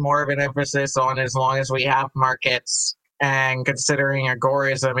general and more of an emphasis on as long as we have markets. And considering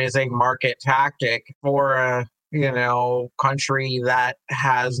agorism is a market tactic for a, country that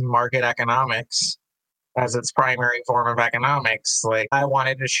has market economics as its primary form of economics. Like, I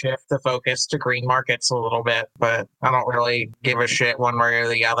wanted to shift the focus to green markets a little bit, but I don't really give a shit one way or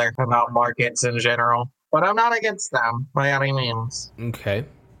the other about markets in general. But I'm not against them by any means. Okay.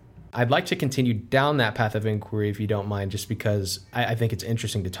 I'd like to continue down that path of inquiry, if you don't mind, just because I think it's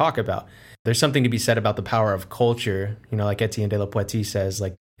interesting to talk about. There's something to be said about the power of culture. Like Etienne de la Poetie says,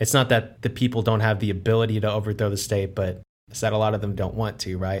 like, it's not that the people don't have the ability to overthrow the state, but it's that a lot of them don't want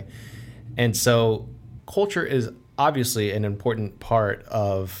to, right? And so culture is obviously an important part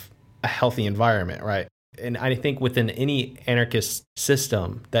of a healthy environment, right? And I think within any anarchist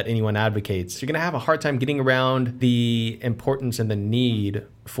system that anyone advocates, you're going to have a hard time getting around the importance and the need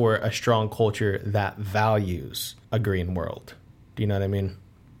for a strong culture that values a green world. Do you know what I mean?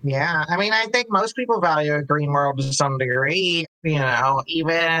 Yeah, I mean, I think most people value a green world to some degree. You know,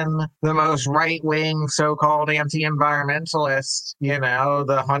 even the most right-wing so-called anti-environmentalist, you know,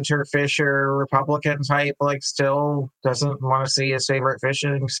 the Hunter Fisher Republican type, like, still doesn't want to see his favorite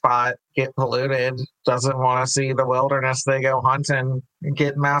fishing spot get polluted, doesn't want to see the wilderness they go hunting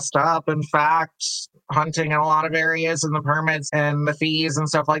get messed up. In fact, hunting in a lot of areas and the permits and the fees and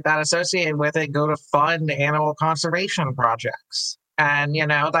stuff like that associated with it go to fund animal conservation projects. And, you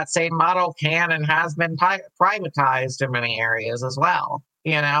know, that same model can and has been privatized in many areas as well.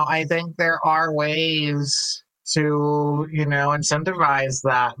 You know, I think there are ways to, you know, incentivize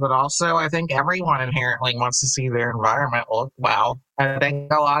that. But also, I think everyone inherently wants to see their environment look well. I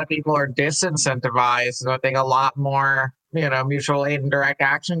think a lot of people are disincentivized. I think a lot more, you know, mutual aid and direct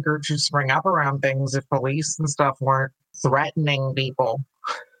action groups should spring up around things if police and stuff weren't threatening people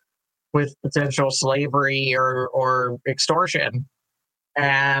with potential slavery or extortion.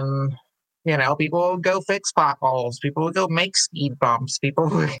 And, you know, people will go fix potholes. People will go make speed bumps. People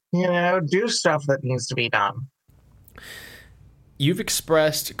will, you know, do stuff that needs to be done. You've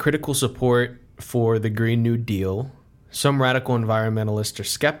expressed critical support for the Green New Deal. Some radical environmentalists are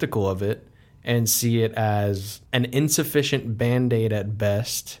skeptical of it and see it as an insufficient band-aid at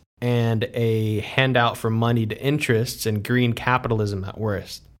best and a handout for moneyed interests and green capitalism at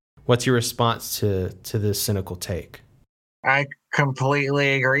worst. What's your response to this cynical take? I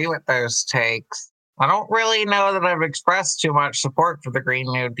completely agree with those takes. I don't really know that I've expressed too much support for the Green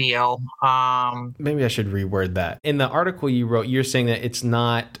New Deal. Maybe I should reword that. In the article you wrote, you're saying that it's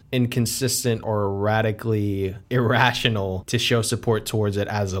not inconsistent or radically irrational to show support towards it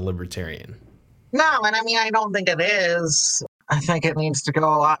as a libertarian. No, and I mean, I don't think it is. I think it needs to go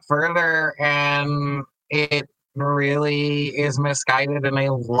a lot further, and it really is misguided in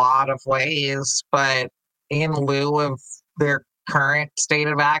a lot of ways. But in lieu of their current state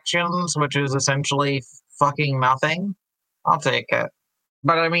of actions, which is essentially fucking nothing, I'll take it.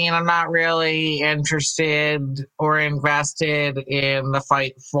 But I mean, I'm not really interested or invested in the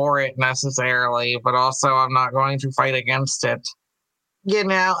fight for it necessarily, but also I'm not going to fight against it. You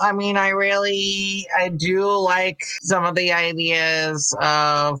know, I mean, I do like some of the ideas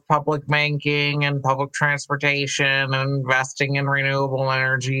of public banking and public transportation and investing in renewable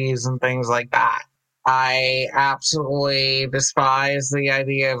energies and things like that. I absolutely despise the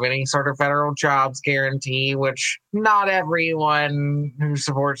idea of any sort of federal jobs guarantee, which not everyone who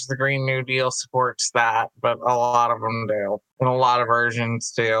supports the Green New Deal supports that, but a lot of them do, and a lot of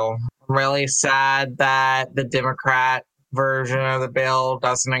versions do. I'm really sad that the Democrat version of the bill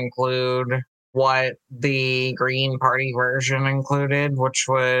doesn't include what the Green Party version included, which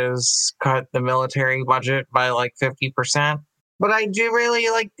was cut the military budget by like 50%. But I do really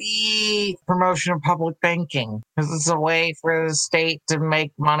like the promotion of public banking because it's a way for the state to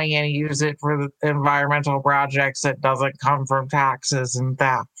make money and use it for the environmental projects that doesn't come from taxes and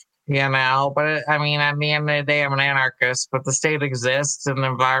theft, you know? But I mean, at the end of the day, I'm an anarchist, but the state exists and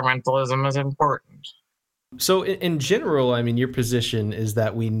environmentalism is important. So in general, I mean, your position is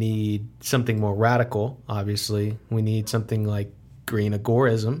that we need something more radical, obviously. We need something like green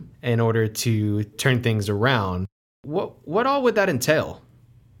agorism in order to turn things around. What all would that entail?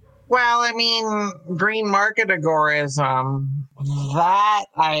 Well, I mean, green market agorism, that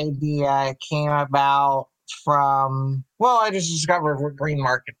idea came about from, well, I just discovered what green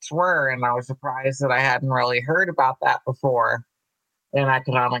markets were, and I was surprised that I hadn't really heard about that before in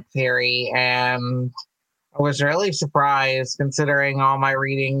economic theory. And I was really surprised considering all my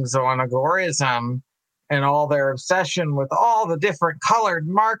readings on agorism and all their obsession with all the different colored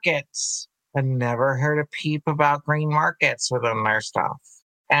markets. I never heard a peep about green markets within their stuff.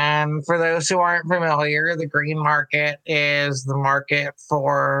 And for those who aren't familiar, the green market is the market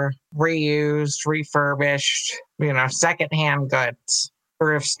for reused, refurbished, you know, secondhand goods,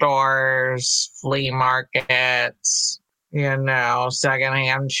 thrift stores, flea markets, you know,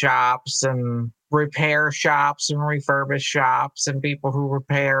 secondhand shops and repair shops and refurbish shops and people who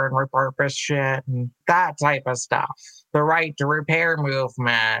repair and repurpose shit and that type of stuff. The right to repair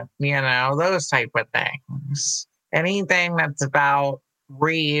movement, you know, those type of things. Anything that's about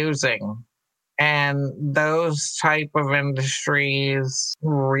reusing. And those type of industries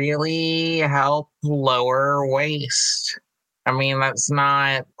really help lower waste. I mean, that's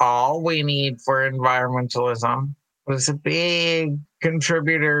not all we need for environmentalism, but it's a big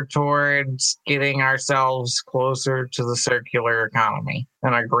contributor towards getting ourselves closer to the circular economy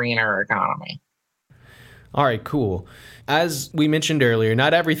and a greener economy. All right, cool. As we mentioned earlier,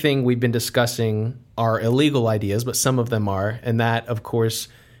 not everything we've been discussing are illegal ideas, but some of them are. And that, of course,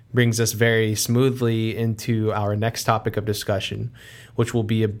 brings us very smoothly into our next topic of discussion, which will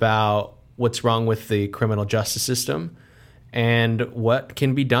be about what's wrong with the criminal justice system and what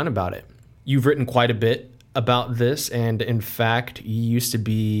can be done about it. You've written quite a bit about this, and in fact, you used to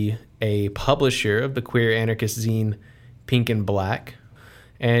be a publisher of the queer anarchist zine Pink and Black.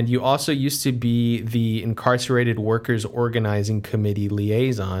 And you also used to be the Incarcerated Workers Organizing Committee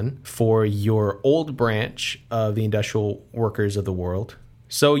liaison for your old branch of the Industrial Workers of the World.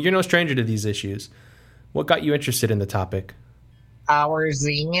 So you're no stranger to these issues. What got you interested in the topic? Our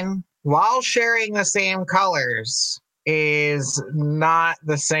zine, while sharing the same colors, is not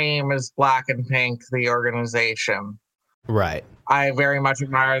the same as Black and Pink, the organization. Right. I very much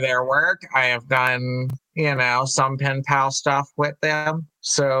admire their work. I have done, some pen pal stuff with them.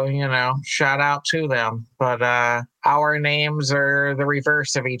 So, shout out to them. But our names are the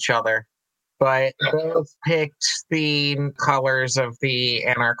reverse of each other. But both picked the colors of the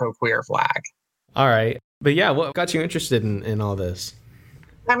anarcho-queer flag. All right. But yeah, what got you interested in all this?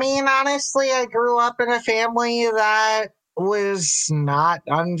 I mean, honestly, I grew up in a family that was not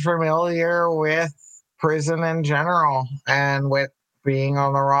unfamiliar with prison in general and with being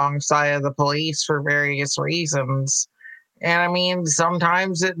on the wrong side of the police for various reasons. And I mean,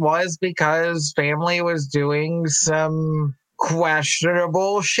 sometimes it was because family was doing some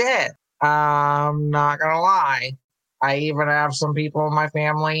questionable shit. I'm not gonna lie. I even have some people in my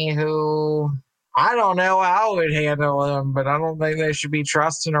family who I don't know how I would handle them, but I don't think they should be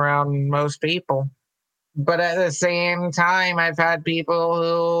trusted around most people. But at the same time, I've had people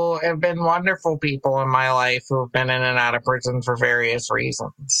who have been wonderful people in my life who have been in and out of prison for various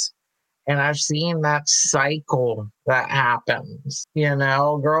reasons. And I've seen that cycle that happens.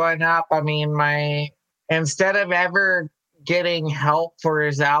 Growing up, I mean, instead of ever getting help for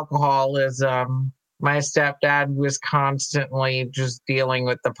his alcoholism, my stepdad was constantly just dealing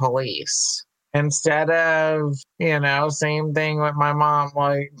with the police. Instead of, same thing with my mom,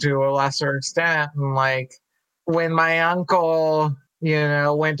 like to a lesser extent. And like when my uncle,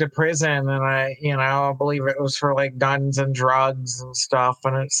 went to prison and I believe it was for like guns and drugs and stuff.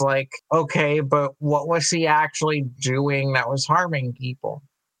 And it's like, okay, but what was he actually doing that was harming people?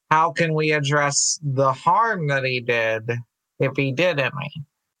 How can we address the harm that he did if he did any?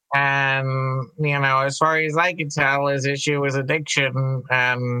 And, as far as I could tell, his issue was addiction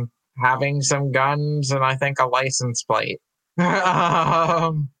and having some guns and I think a license plate. If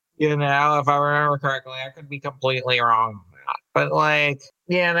I remember correctly, I could be completely wrong on that. But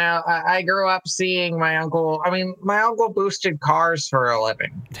I grew up seeing my uncle. I mean, my uncle boosted cars for a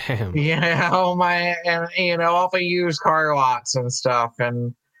living. Damn. Off of used car lots and stuff.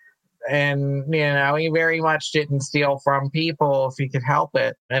 And he very much didn't steal from people if he could help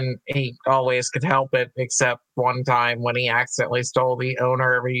it. And he always could help it, except one time when he accidentally stole the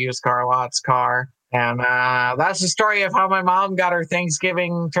owner of a used car lot's car. And that's the story of how my mom got her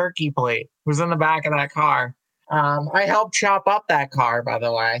Thanksgiving turkey plate. It was in the back of that car. I helped chop up that car, by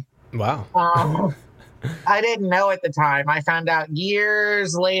the way. Wow. I didn't know at the time. I found out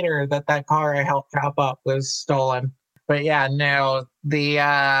years later that car I helped chop up was stolen. But yeah, no, the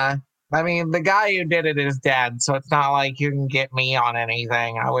guy who did it is dead, so it's not like you can get me on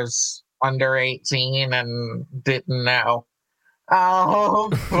anything. I was under 18 and didn't know.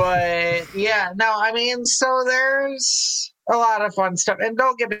 But yeah, no, I mean, so there's a lot of fun stuff. And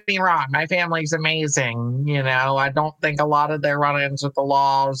don't get me wrong, my family's amazing. I don't think a lot of their run-ins with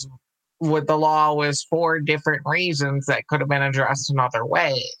the law was for different reasons that could have been addressed in other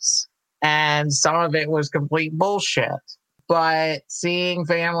ways. And some of it was complete bullshit. But seeing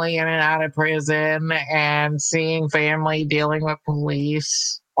family in and out of prison and seeing family dealing with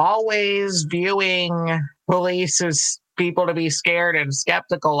police, always viewing police as people to be scared and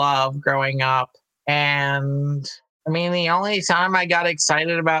skeptical of growing up. And I mean, the only time I got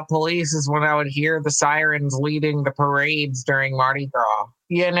excited about police is when I would hear the sirens leading the parades during Mardi Gras,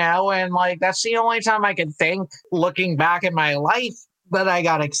 and that's the only time I could think, looking back at my life, that I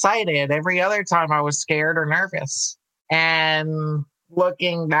got excited. Every other time I was scared or nervous. And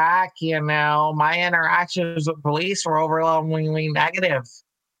looking back, my interactions with police were overwhelmingly negative.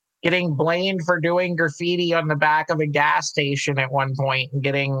 Getting blamed for doing graffiti on the back of a gas station at one point and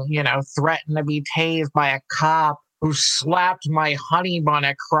getting, threatened to be tased by a cop who slapped my honey bun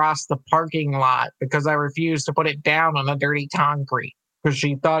across the parking lot because I refused to put it down on the dirty concrete. because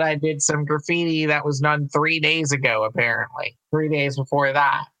she thought I did some graffiti that was done 3 days ago, apparently. 3 days before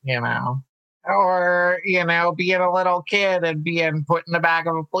that, Or, being a little kid and being put in the back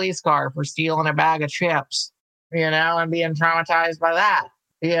of a police car for stealing a bag of chips, and being traumatized by that.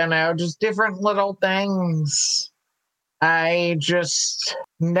 Just different little things. I just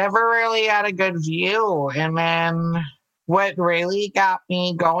never really had a good view. And then what really got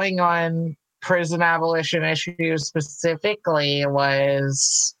me going on prison abolition issues specifically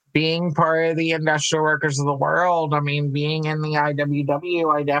was being part of the Industrial Workers of the World. I mean, being in the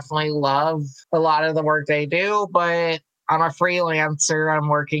IWW, I definitely love a lot of the work they do, but I'm a freelancer. I'm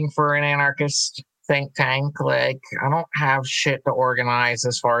working for an anarchist think tank. Like, I don't have shit to organize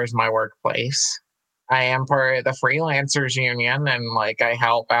as far as my workplace. I am part of the freelancers union, and I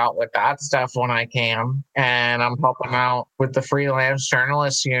help out with that stuff when I can. And I'm helping out with the freelance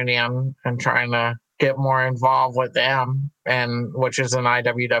journalists union and trying to get more involved with them, and which is an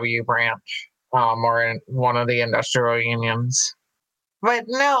IWW branch, or in one of the industrial unions. But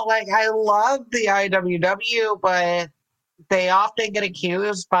no, I love the IWW, but they often get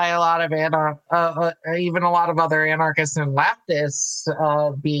accused by a lot of even a lot of other anarchists and leftists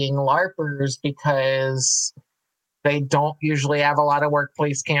of being LARPers because they don't usually have a lot of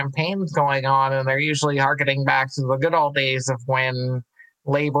workplace campaigns going on, and they're usually harkening back to the good old days of when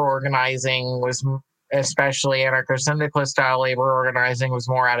labor organizing was, especially anarcho-syndicalist style labor organizing, was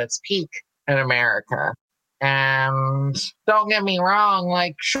more at its peak in America. And don't get me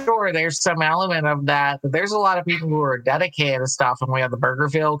wrong, sure, there's some element of that, but there's a lot of people who are dedicated to stuff. And we have the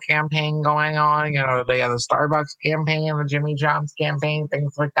Burgerville campaign going on, they have the Starbucks campaign, the Jimmy John's campaign,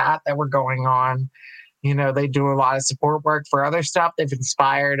 things like that were going on. They do a lot of support work for other stuff. They've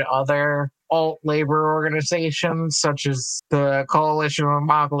inspired other alt labor organizations, such as the Coalition of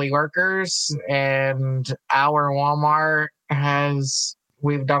Immokalee Workers, and our Walmart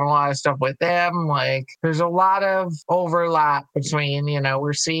we've done a lot of stuff with them. There's a lot of overlap between,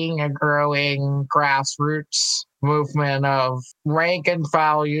 we're seeing a growing grassroots movement of rank and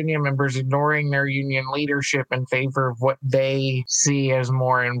file union members ignoring their union leadership in favor of what they see as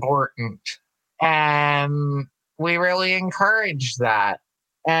more important. And we really encourage that.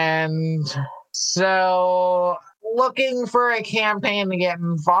 And so looking for a campaign to get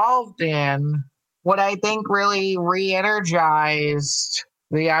involved in, what I think really re-energized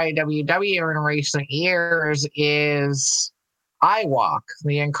the IWW in recent years is IWOC,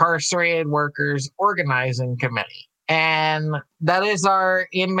 the Incarcerated Workers Organizing Committee. And that is our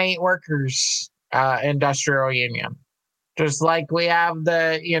inmate workers industrial union. Just like we have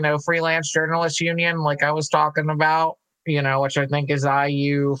the, freelance journalist union, like I was talking about, which I think is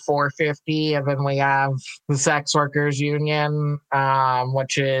IU 450. And then we have the sex workers union,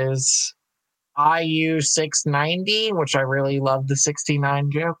 which is IU 690, which I really love the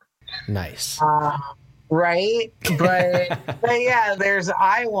 69 joke. Nice. Right? But yeah, there's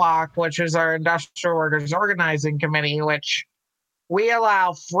IWOC, which is our Industrial Workers Organizing Committee, which we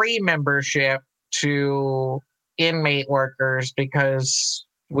allow free membership to inmate workers because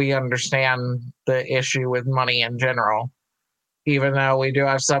we understand the issue with money in general. Even though we do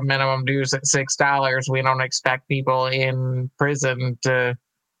have some minimum dues at $6, we don't expect people in prison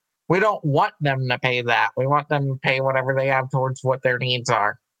we don't want them to pay that. We want them to pay whatever they have towards what their needs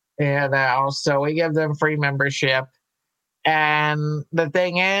are. And so we give them free membership. And the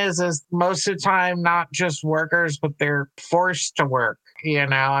thing is most of the time, not just workers, but they're forced to work. I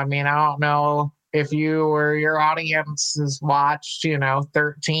don't know if you or your audience has watched,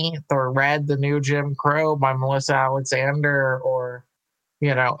 13th or read The New Jim Crow by Melissa Alexander or,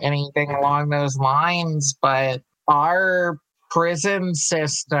 anything along those lines. But our prison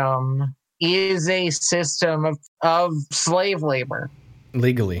system is a system of slave labor.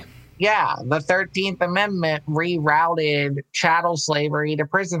 Legally. Yeah, the 13th Amendment rerouted chattel slavery to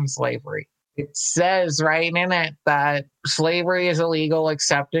prison slavery. It says right in it that slavery is illegal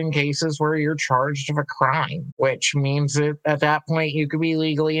except in cases where you're charged of a crime, which means that at that point you could be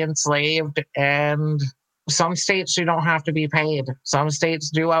legally enslaved. And some states you don't have to be paid. Some states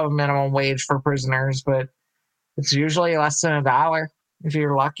do have a minimum wage for prisoners, but it's usually less than $1 if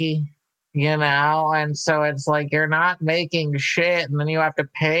you're lucky, and so it's you're not making shit, and then you have to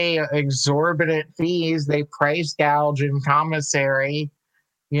pay exorbitant fees. They price gouge in commissary.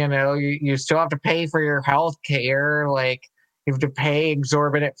 You still have to pay for your health care. You have to pay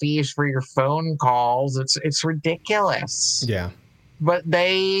exorbitant fees for your phone calls. It's ridiculous. Yeah. But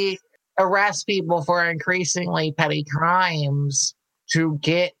they arrest people for increasingly petty crimes to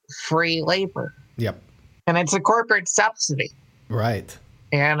get free labor. Yep. And it's a corporate subsidy. Right.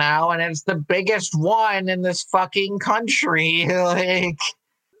 And it's the biggest one in this fucking country. Like,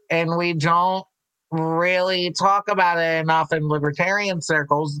 and we don't really talk about it enough in libertarian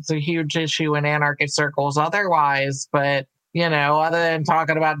circles. It's a huge issue in anarchist circles otherwise, but other than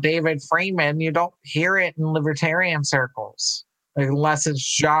talking about David Freeman, you don't hear it in libertarian circles unless it's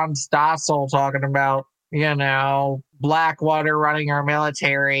John Stossel talking about, Blackwater running our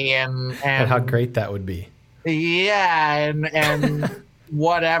military and how great that would be. Yeah, and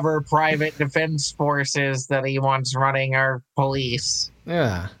whatever private defense forces that he wants running our police.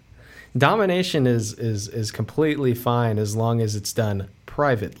 Yeah. Domination is completely fine as long as it's done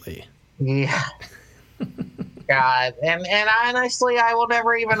privately. Yeah. God. And honestly, I will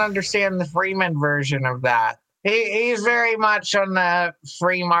never even understand the Freeman version of that. He's very much on the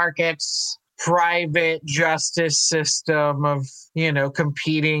free market's private justice system of,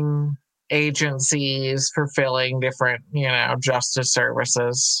 competing agencies fulfilling different, justice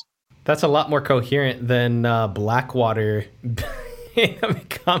services. That's a lot more coherent than Blackwater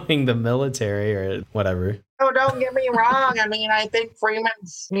becoming the military or whatever. Oh, don't get me wrong. I mean, I think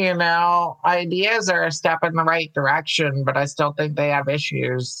Freeman's, ideas are a step in the right direction, but I still think they have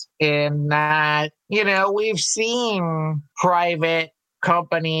issues in that, we've seen private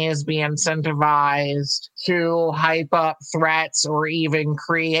companies be incentivized to hype up threats or even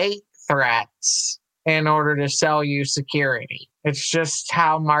create threats in order to sell you security. It's just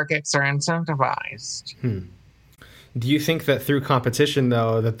how markets are incentivized. Do you think that through competition,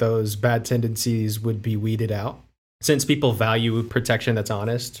 though, that those bad tendencies would be weeded out since people value protection that's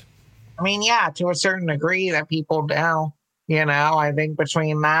honest? I mean, yeah, to a certain degree that people do. I think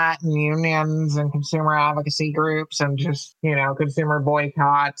between that and unions and consumer advocacy groups and just, consumer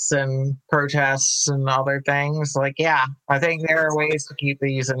boycotts and protests and other things, I think there are ways to keep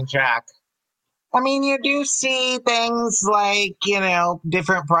these in check. I mean, you do see things like,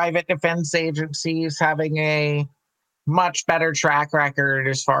 different private defense agencies having a much better track record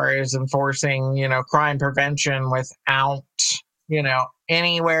as far as enforcing, crime prevention without,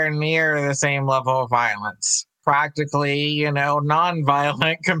 anywhere near the same level of violence. Practically,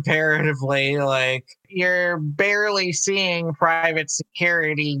 non-violent comparatively. Like, you're barely seeing private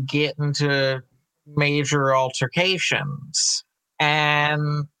security get into major altercations.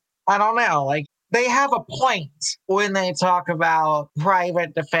 And I don't know, they have a point when they talk about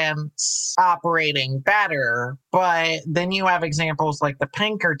private defense operating better, but then you have examples like the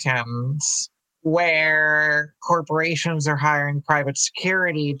Pinkertons, where corporations are hiring private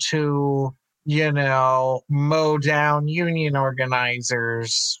security to, mow down union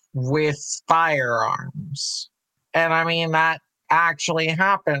organizers with firearms. And I mean, that actually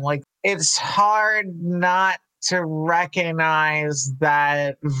happened. It's hard not to recognize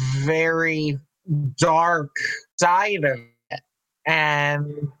that very dark side of it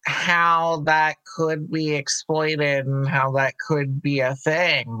and how that could be exploited and how that could be a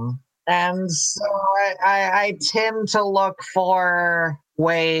thing. And so I tend to look for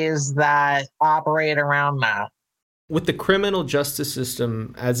ways that operate around that. With the criminal justice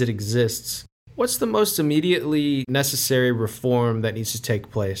system as it exists, what's the most immediately necessary reform that needs to take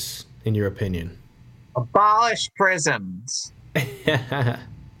place, in your opinion? Abolish prisons.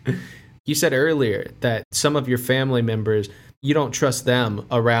 You said earlier that some of your family members, you don't trust them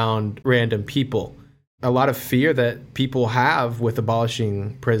around random people. A lot of fear that people have with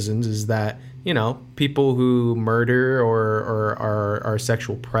abolishing prisons is that, people who murder or are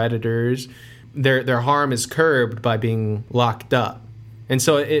sexual predators, their harm is curbed by being locked up. And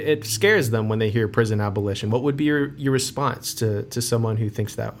so it scares them when they hear prison abolition. What would be your response to someone who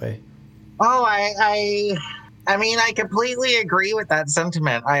thinks that way? Oh, I mean, I completely agree with that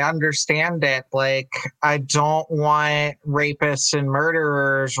sentiment. I understand it. I don't want rapists and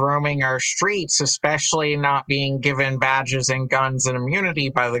murderers roaming our streets, especially not being given badges and guns and immunity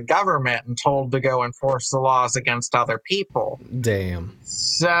by the government and told to go enforce the laws against other people. Damn.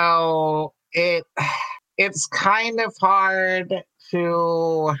 So it's kind of hard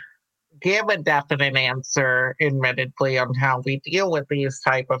to give a definite answer, admittedly, on how we deal with these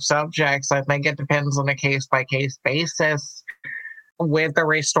type of subjects. I think it depends on a case-by-case basis with the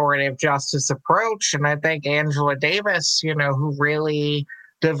restorative justice approach. And I think Angela Davis, who really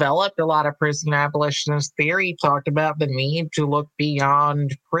developed a lot of prison abolitionist theory, talked about the need to look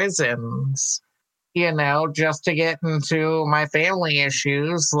beyond prisons, just to get into my family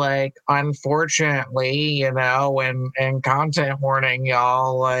issues. Unfortunately, and content warning,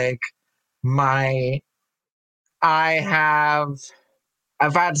 y'all, I've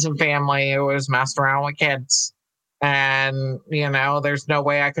had some family who has messed around with kids, and there's no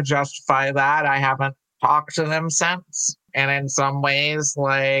way I could justify that. I haven't talked to them since, And in some ways,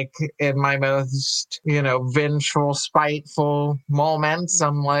 like in my most, vengeful, spiteful moments,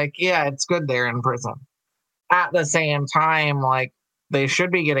 I'm like, yeah, it's good they're in prison. At the same time, like, they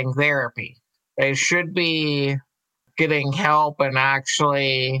should be getting therapy. They should be getting help, and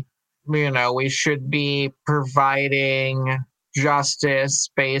actually, we should be providing justice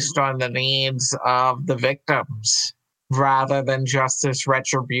based on the needs of the victims rather than just this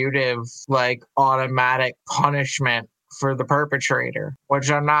retributive, like, automatic punishment for the perpetrator,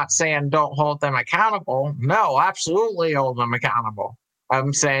 which I'm not saying don't hold them accountable. No, absolutely hold them accountable.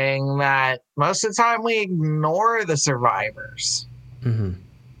 I'm saying that most of the time we ignore the survivors in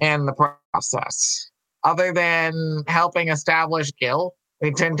the process. Other than helping establish guilt,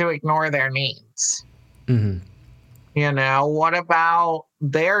 we tend to ignore their needs. What about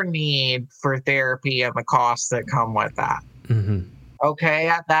their need for therapy and the costs that come with that? Okay,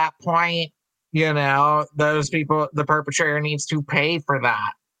 at that point, those people, the perpetrator needs to pay for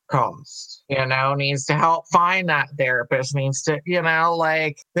that cost, needs to help find that therapist, needs to,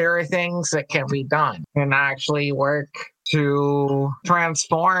 there are things that can be done and actually work to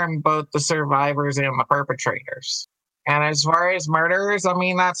transform both the survivors and the perpetrators. And as far as murderers, I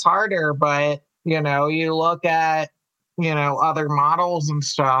mean, that's harder, but, you look at, other models and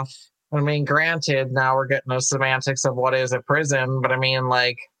stuff. I mean, granted, now we're getting the semantics of what is a prison, but I mean,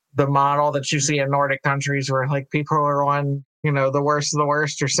 like, the model that you see in Nordic countries where, like, people are on, the worst of the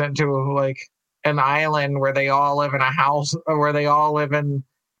worst are sent to, like, an island where they all live in a house, or where they all live in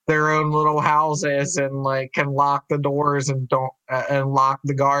their own little houses and, like, can lock the doors and don't and lock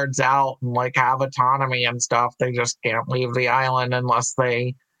the guards out and, like, have autonomy and stuff. They just can't leave the island unless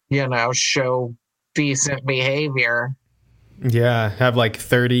they, show decent behavior. Yeah, have like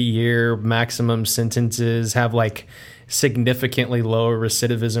 30-year maximum sentences, have like significantly lower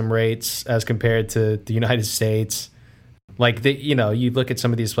recidivism rates as compared to the United States. Like, you look at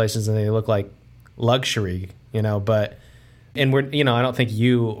some of these places and they look like luxury, but, and we're, I don't think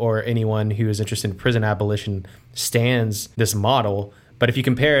you or anyone who is interested in prison abolition stands this model. But if you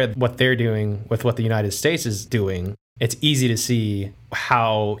compare what they're doing with what the United States is doing, it's easy to see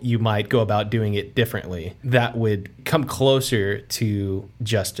how you might go about doing it differently that would come closer to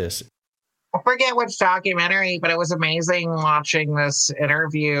justice. I forget which documentary, but it was amazing watching this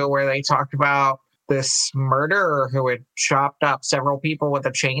interview where they talked about this murderer who had chopped up several people with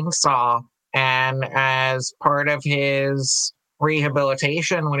a chainsaw. And as part of his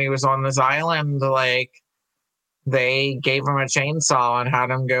rehabilitation when he was on this island, like, they gave him a chainsaw and had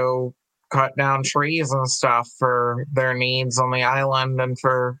him go cut down trees and stuff for their needs on the island and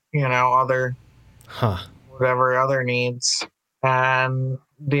for, other, whatever other needs. And,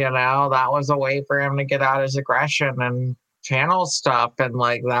 that was a way for him to get out his aggression and channel stuff. And,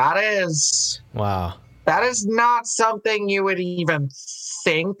 like, that is not something you would even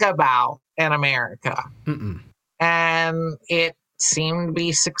think about in America. And it seemed to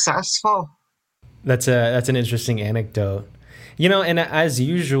be successful. That's an interesting anecdote. And as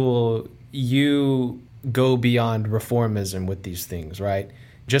usual, you go beyond reformism with these things, right?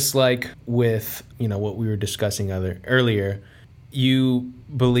 Just like with, what we were discussing earlier, you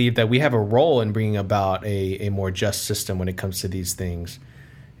believe that we have a role in bringing about a more just system when it comes to these things.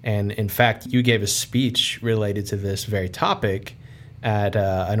 And in fact, you gave a speech related to this very topic at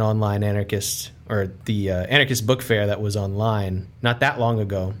an online anarchist, or the anarchist book fair that was online not that long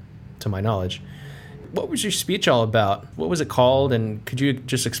ago, to my knowledge. What was your speech all about? What was it called? And could you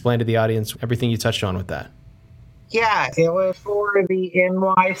just explain to the audience everything you touched on with that? Yeah, it was for the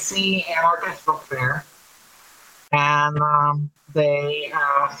NYC Anarchist Book Fair. And they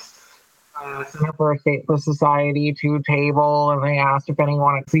asked Center for a Stateless Society to table, and they asked if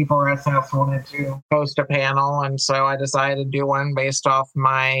anyone at C4SF wanted to host a panel. And so I decided to do one based off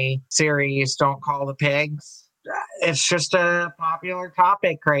my series, Don't Call the Pigs. It's just a popular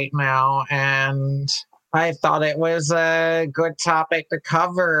topic right now, and I thought it was a good topic to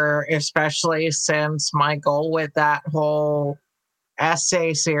cover, especially since my goal with that whole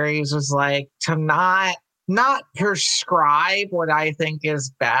essay series was, like, to not prescribe what I think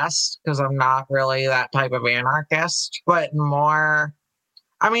is best, because I'm not really that type of anarchist, but more,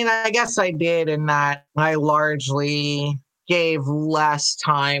 I mean, I guess I did, in that I largely gave less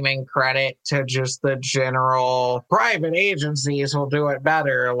time and credit to just the general private agencies will do it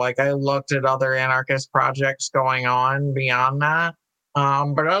better. Like, I looked at other anarchist projects going on beyond that.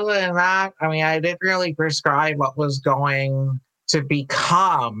 But other than that, I mean, I didn't really prescribe what was going to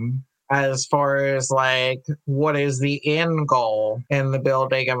become as far as, like, what is the end goal in the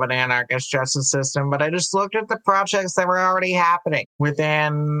building of an anarchist justice system. But I just looked at the projects that were already happening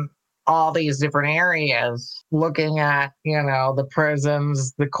within all these different areas, looking at, the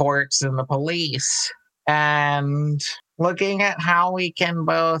prisons, the courts, and the police, and looking at how we can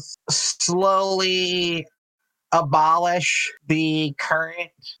both slowly abolish the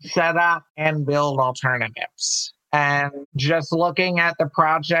current setup and build alternatives. And just looking at the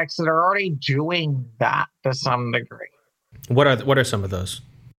projects that are already doing that to some degree. What are some of those?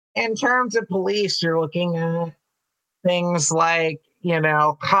 In terms of police, you're looking at things like,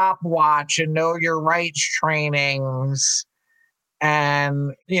 Cop Watch and Know Your Rights trainings.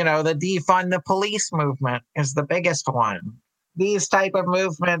 And, the defund the police movement is the biggest one. These type of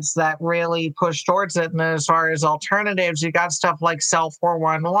movements that really push towards it. And as far as alternatives, you got stuff like Cell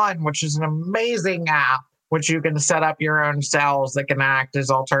 411, which is an amazing app, which you can set up your own cells that can act as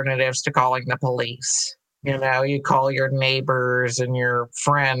alternatives to calling the police. You call your neighbors and your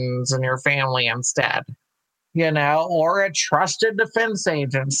friends and your family instead, or a trusted defense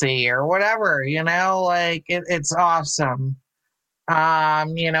agency or whatever, it's awesome.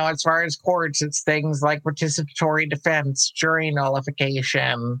 As far as courts, it's things like participatory defense, jury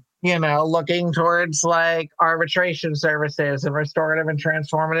nullification, looking towards like arbitration services and restorative and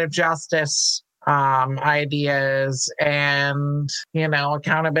transformative justice ideas and,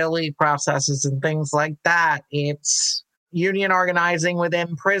 accountability processes and things like that. It's union organizing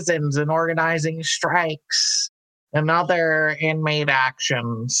within prisons and organizing strikes and other inmate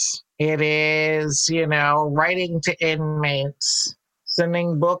actions. It is, writing to inmates,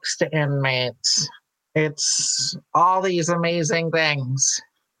 sending books to inmates. It's all these amazing things.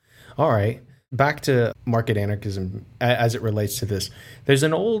 All right. Back to market anarchism as it relates to this. There's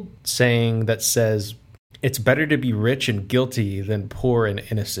an old saying that says, it's better to be rich and guilty than poor and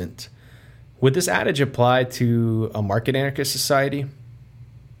innocent. Would this adage apply to a market anarchist society?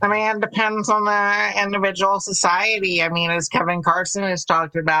 It depends on the individual society. As Kevin Carson has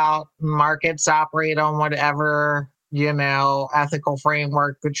talked about, markets operate on whatever, ethical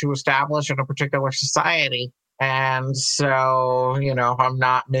framework that you establish in a particular society. And so, I'm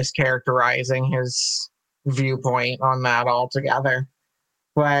not mischaracterizing his viewpoint on that altogether.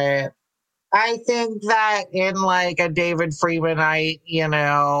 But I think that in like a David Friedmanite,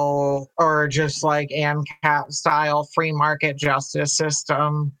 or just like ANCAP style free market justice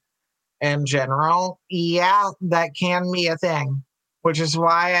system in general, that can be a thing, which is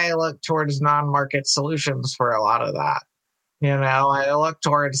why I look towards non-market solutions for a lot of that. I look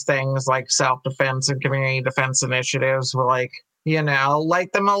towards things like self-defense and community defense initiatives, like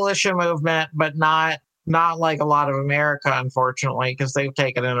the militia movement, but not like a lot of America, unfortunately, because they've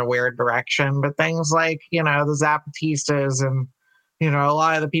taken it in a weird direction. But things like, the Zapatistas and, a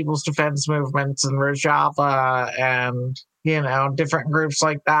lot of the People's Defense movements and Rojava and, different groups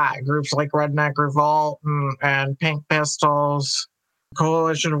like that, groups like Redneck Revolt and Pink Pistols,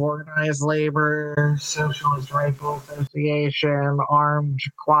 Coalition of Organized Labor, Socialist Rifle Association, Armed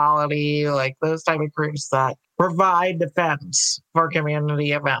Equality, like those type of groups that provide defense for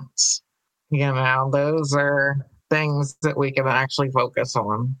community events. Those are things that we can actually focus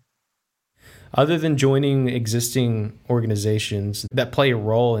on. Other than joining existing organizations that play a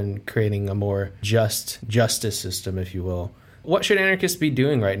role in creating a more just justice system, if you will, what should anarchists be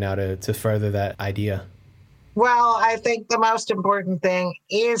doing right now to further that idea? Well, I think the most important thing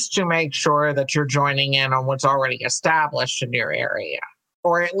is to make sure that you're joining in on what's already established in your area,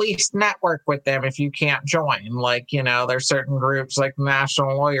 or at least network with them if you can't join. Like, there's certain groups like the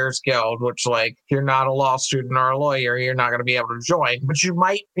National Lawyers Guild, which like, if you're not a law student or a lawyer, you're not going to be able to join, but you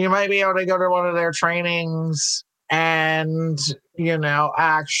might be able to go to one of their trainings and,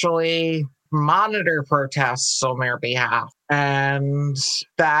 actually monitor protests on their behalf. And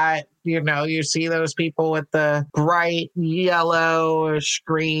that, you see those people with the bright yellowish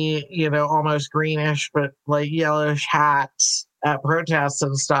green, almost greenish, but like yellowish hats at protests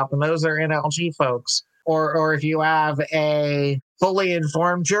and stuff. And those are NLG folks. Or if you have a fully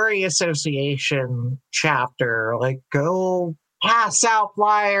informed jury association chapter, like go pass out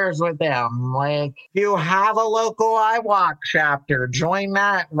flyers with them. Like you have a local IWOC chapter, join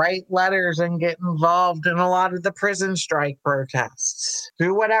that, write letters and get involved in a lot of the prison strike protests.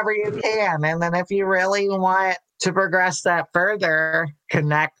 Do whatever you can. And then if you really want to progress that further,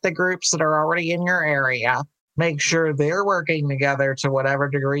 connect the groups that are already in your area. Make sure they're working together to whatever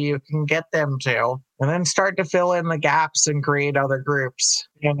degree you can get them to, and then start to fill in the gaps and create other groups,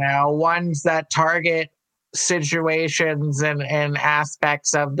 ones that target situations and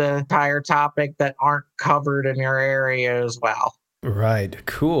aspects of the entire topic that aren't covered in your area as well. Right.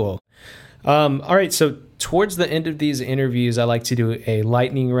 Cool. All right, so towards the end of these interviews, I like to do a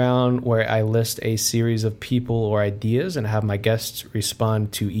lightning round where I list a series of people or ideas and have my guests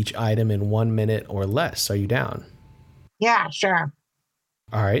respond to each item in 1 minute or less. Are you down? Yeah, sure.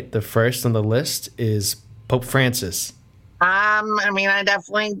 All right, the first on the list is Pope Francis. I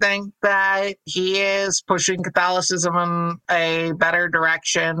definitely think that he is pushing Catholicism in a better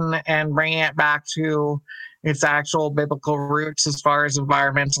direction and bringing it back to its actual biblical roots as far as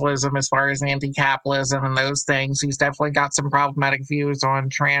environmentalism, as far as anti-capitalism and those things. He's definitely got some problematic views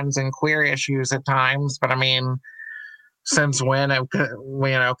on trans and queer issues at times, but since when have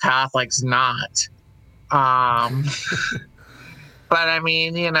Catholics not? But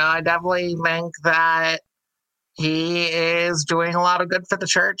I definitely think that he is doing a lot of good for the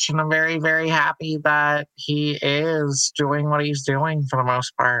church, and I'm very, very happy that he is doing what he's doing for the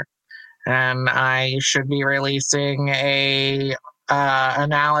most part. And I should be releasing a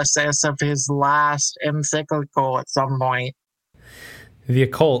analysis of his last encyclical at some point. The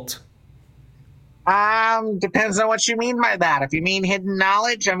occult. Depends on what you mean by that. If you mean hidden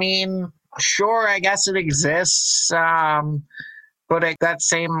knowledge, sure, I guess it exists. But that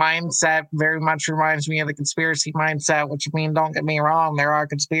same mindset very much reminds me of the conspiracy mindset, which don't get me wrong, there are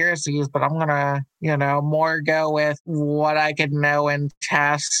conspiracies, but I'm going to, more go with what I could know in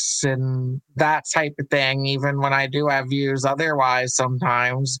tests and that type of thing, even when I do have views otherwise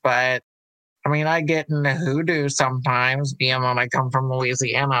sometimes. But I get into hoodoo sometimes, being that I come from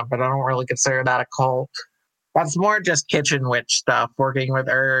Louisiana, but I don't really consider that a cult. That's more just kitchen witch stuff, working with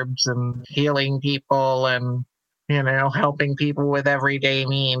herbs and healing people and helping people with everyday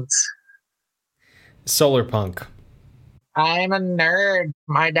needs. Solar punk. I'm a nerd.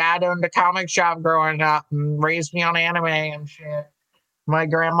 My dad owned a comic shop growing up and raised me on anime and shit. My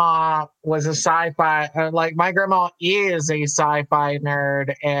grandma was a sci-fi, my grandma is a sci-fi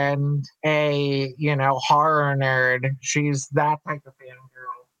nerd and a, horror nerd. She's that type of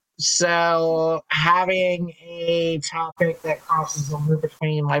fangirl. So having a topic that crosses the loop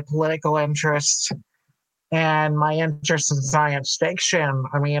between my political interests and my interest in science fiction.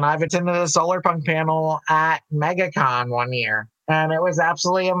 I've attended a solar punk panel at MegaCon one year, and it was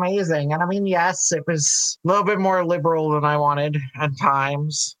absolutely amazing. And yes, it was a little bit more liberal than I wanted at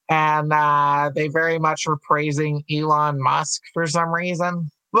times. And they very much were praising Elon Musk for some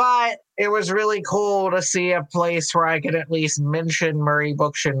reason. But it was really cool to see a place where I could at least mention Murray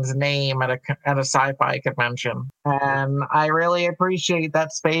Bookchin's name at a sci-fi convention. And I really appreciate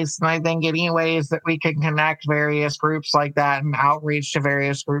that space. And I think any ways that we can connect various groups like that and outreach to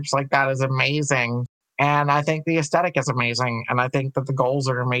various groups like that is amazing. And I think the aesthetic is amazing. And I think that the goals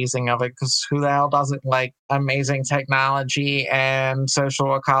are amazing of it, because who the hell doesn't like amazing technology and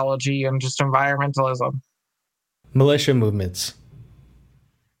social ecology and just environmentalism? Militia movements.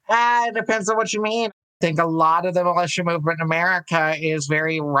 It depends on what you mean. I think a lot of the militia movement in America is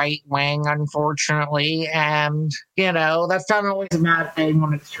very right-wing, unfortunately. And, that's not always a bad thing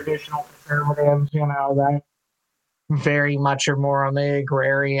when it's traditional conservatives, that very much are more on the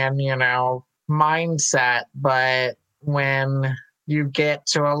agrarian, mindset. But when you get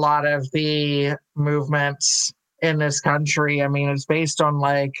to a lot of the movements in this country, it's based on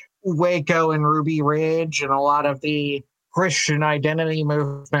Waco and Ruby Ridge and a lot of the Christian identity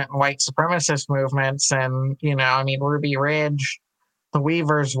movement and white supremacist movements. And, Ruby Ridge, the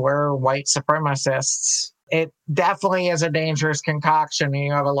Weavers were white supremacists. It definitely is a dangerous concoction.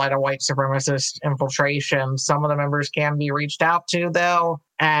 You have a lot of white supremacist infiltration. Some of the members can be reached out to, though,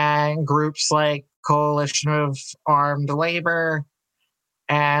 and groups like Coalition of Armed Labor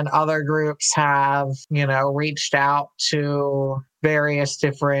and other groups have, reached out to various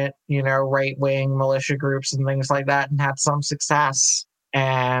different, right-wing militia groups and things like that and had some success.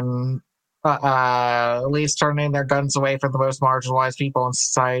 And at least turning their guns away from the most marginalized people in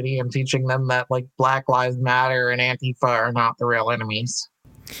society and teaching them that Black Lives Matter and Antifa are not the real enemies.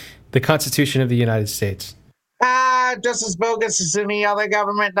 The Constitution of the United States. Just as bogus as any other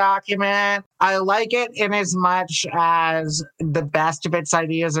government document. I like it in as much as the best of its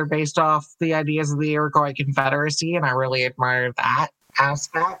ideas are based off the ideas of the Iroquois Confederacy, and I really admire that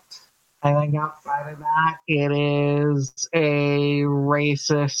aspect. I think outside of that, it is a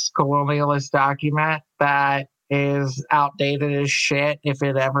racist, colonialist document that is outdated as shit if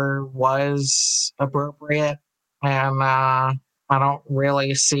it ever was appropriate. And I don't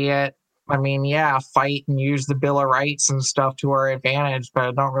really see it. Fight and use the Bill of Rights and stuff to our advantage, but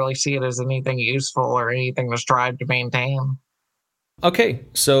I don't really see it as anything useful or anything to strive to maintain. Okay,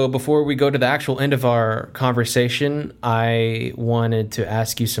 so before we go to the actual end of our conversation, I wanted to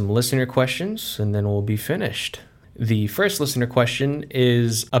ask you some listener questions, and then we'll be finished. The first listener question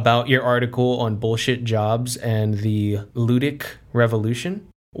is about your article on bullshit jobs and the ludic revolution.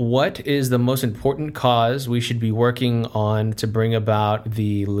 What is the most important cause we should be working on to bring about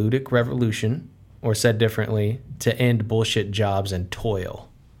the ludic revolution, or said differently, to end bullshit jobs and toil?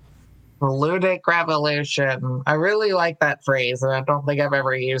 The ludic revolution. I really like that phrase, and I don't think I've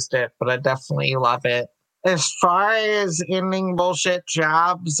ever used it, but I definitely love it. As far as ending bullshit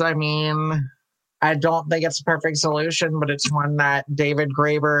jobs, I mean, I don't think it's a perfect solution, but it's one that David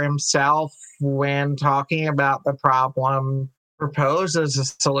Graeber himself, when talking about the problem, proposes a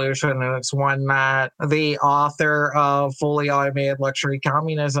solution, and it's one that the author of Fully Automated Luxury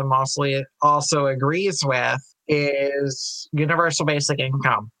Communism mostly also agrees with, is universal basic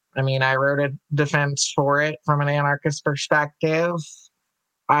income. I mean, I wrote a defense for it from an anarchist perspective.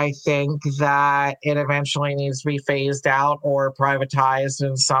 I think that it eventually needs to be phased out or privatized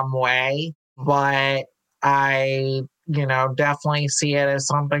in some way, but I definitely see it as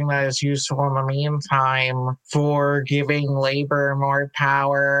something that is useful in the meantime for giving labor more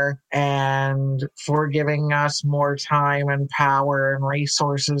power and for giving us more time and power and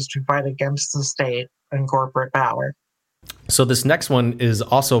resources to fight against the state and corporate power. So this next one is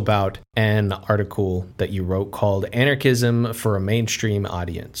also about an article that you wrote called Anarchism for a Mainstream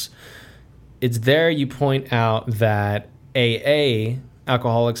Audience. It's there you point out that AA,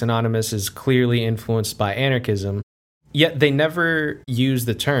 Alcoholics Anonymous, is clearly influenced by anarchism, yet they never use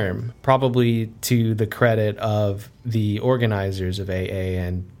the term, probably to the credit of the organizers of AA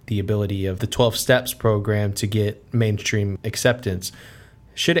and the ability of the 12 Steps program to get mainstream acceptance.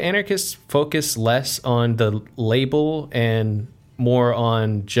 Should anarchists focus less on the label and more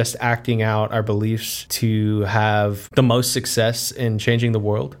on just acting out our beliefs to have the most success in changing the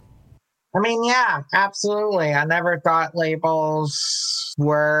world? I mean, yeah, absolutely. I never thought labels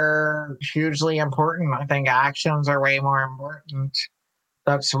were hugely important. I think actions are way more important.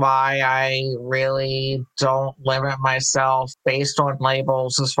 That's why I really don't limit myself based on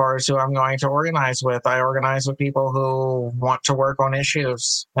labels as far as who I'm going to organize with. I organize with people who want to work on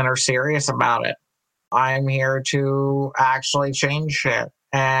issues and are serious about it. I'm here to actually change shit.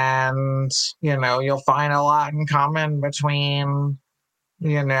 And, you'll find a lot in common between,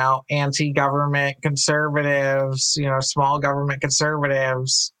 anti-government conservatives, small government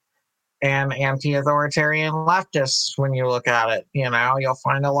conservatives, and anti-authoritarian leftists when you look at it. You'll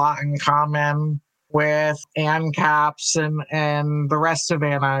find a lot in common with ANCAPs and the rest of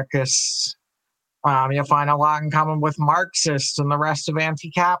anarchists. You'll find a lot in common with Marxists and the rest of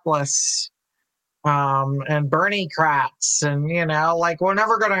anti-capitalists, and Bernie-crats. And, we're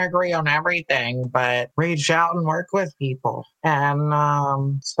never going to agree on everything, but reach out and work with people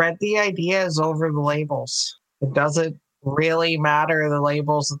and spread the ideas over the labels. It doesn't really matter the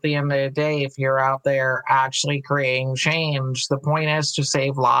labels at the end of the day if you're out there actually creating change. The point is to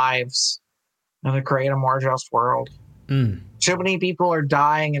save lives and to create a more just world. Too many people are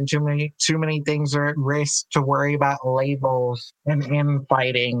dying and too many things are at risk to worry about labels and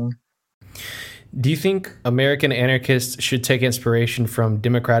infighting. Do you think American anarchists should take inspiration from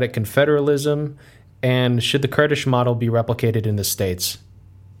democratic confederalism, and should the Kurdish model be replicated in the States?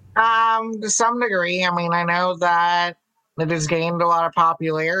 To some degree. I mean, I know that it has gained a lot of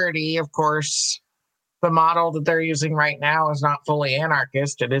popularity. Of course, the model that they're using right now is not fully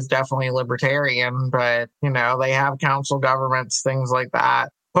anarchist. It is definitely libertarian, but, they have council governments, things like that.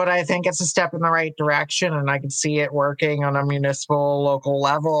 But I think it's a step in the right direction, and I can see it working on a municipal, local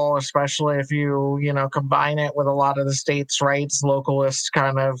level, especially if you, combine it with a lot of the states' rights, localist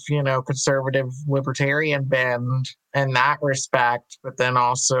kind of, conservative libertarian bend in that respect, but then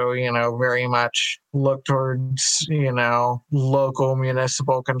also, very much look towards, local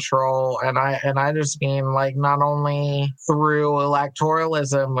municipal control. And I just mean not only through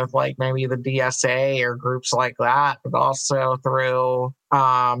electoralism with maybe the DSA or groups like that, but also through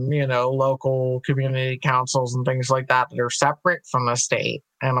local community councils and things like that are separate from the state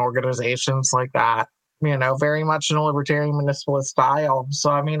and organizations like that, very much in a libertarian municipalist style.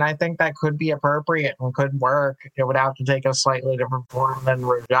 So, I mean, I think that could be appropriate and could work. It would have to take a slightly different form than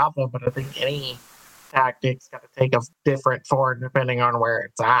Rojava, but I think any tactic's got to take a different form depending on where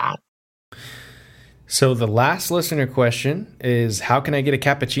it's at. So the last listener question is, how can I get a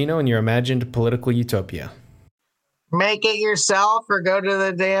cappuccino in your imagined political utopia? Make it yourself or go to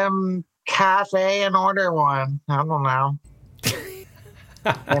the damn cafe and order one. I don't know.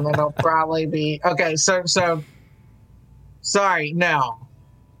 And it'll probably be... Okay, so sorry, no.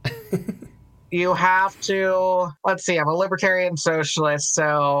 You have to... Let's see, I'm a libertarian socialist,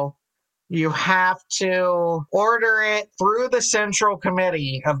 so You have to order it through the central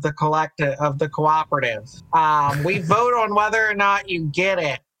committee of the cooperative. We vote on whether or not you get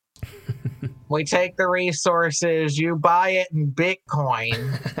it. We take the resources, you buy it in Bitcoin,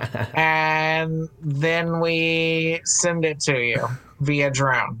 and then we send it to you via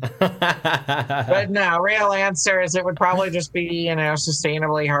drone. But no, real answer is it would probably just be,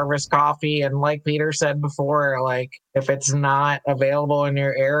 sustainably harvest coffee. And like Peter said before, like if it's not available in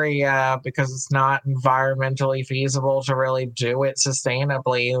your area because it's not environmentally feasible to really do it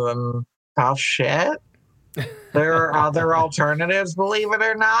sustainably, then tough shit. There are other alternatives, believe it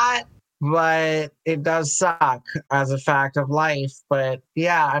or not. But it does suck as a fact of life. But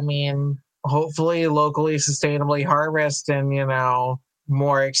yeah, I mean, hopefully locally sustainably harvest and,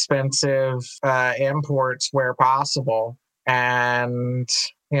 more expensive imports where possible. And,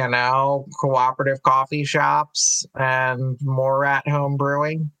 cooperative coffee shops and more at-home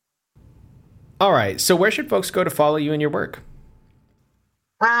brewing. All right. So where should folks go to follow you and your work?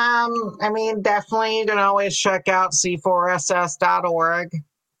 Definitely you can always check out c4ss.org.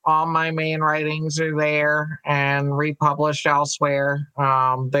 All my main writings are there and republished elsewhere.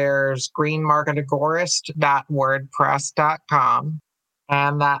 There's greenmarketagorist.wordpress.com,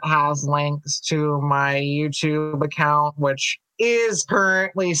 and that has links to my YouTube account, which is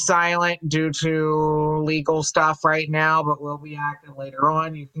currently silent due to legal stuff right now, but will be active later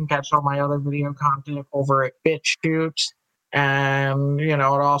on. You can catch all my other video content over at BitChute. And, it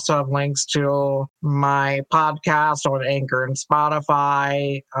also have links to my podcast on Anchor and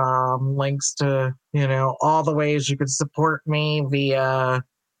Spotify, links to, all the ways you could support me via,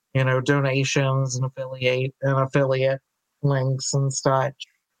 donations and affiliate links and such.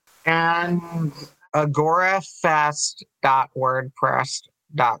 And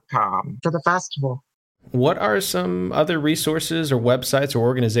agorafest.wordpress.com for the festival. What are some other resources or websites or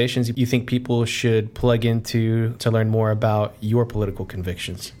organizations you think people should plug into to learn more about your political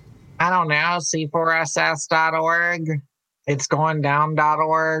convictions? I don't know, c4ss.org,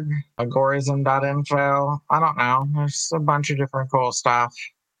 itsgoingdown.org, agorism.info. I don't know. There's a bunch of different cool stuff.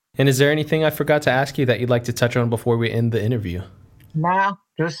 And is there anything I forgot to ask you that you'd like to touch on before we end the interview? No,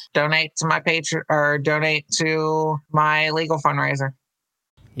 just donate to my Patreon or donate to my legal fundraiser.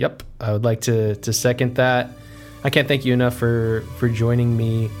 Yep, I would like to second that. I can't thank you enough for joining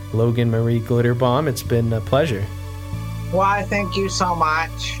me, Logan Marie Glitterbaum. It's been a pleasure. Why, thank you so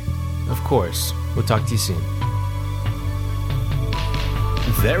much. Of course. We'll talk to you soon.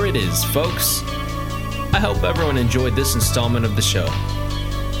 There it is, folks. I hope everyone enjoyed this installment of the show.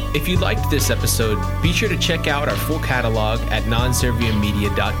 If you liked this episode, be sure to check out our full catalog at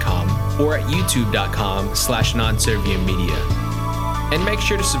nonserviummedia.com or at youtube.com/nonserviummedia. And make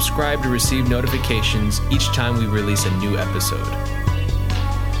sure to subscribe to receive notifications each time we release a new episode.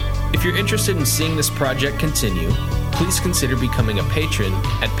 If you're interested in seeing this project continue, please consider becoming a patron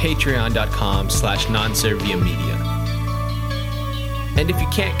at patreon.com/nonserviummedia. And if you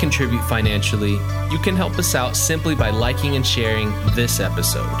can't contribute financially, you can help us out simply by liking and sharing this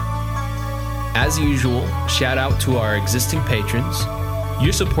episode. As usual, shout out to our existing patrons.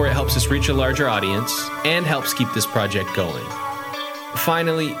 Your support helps us reach a larger audience and helps keep this project going.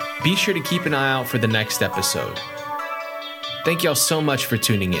 Finally, be sure to keep an eye out for the next episode. Thank y'all so much for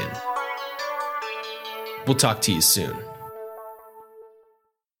tuning in. We'll talk to you soon.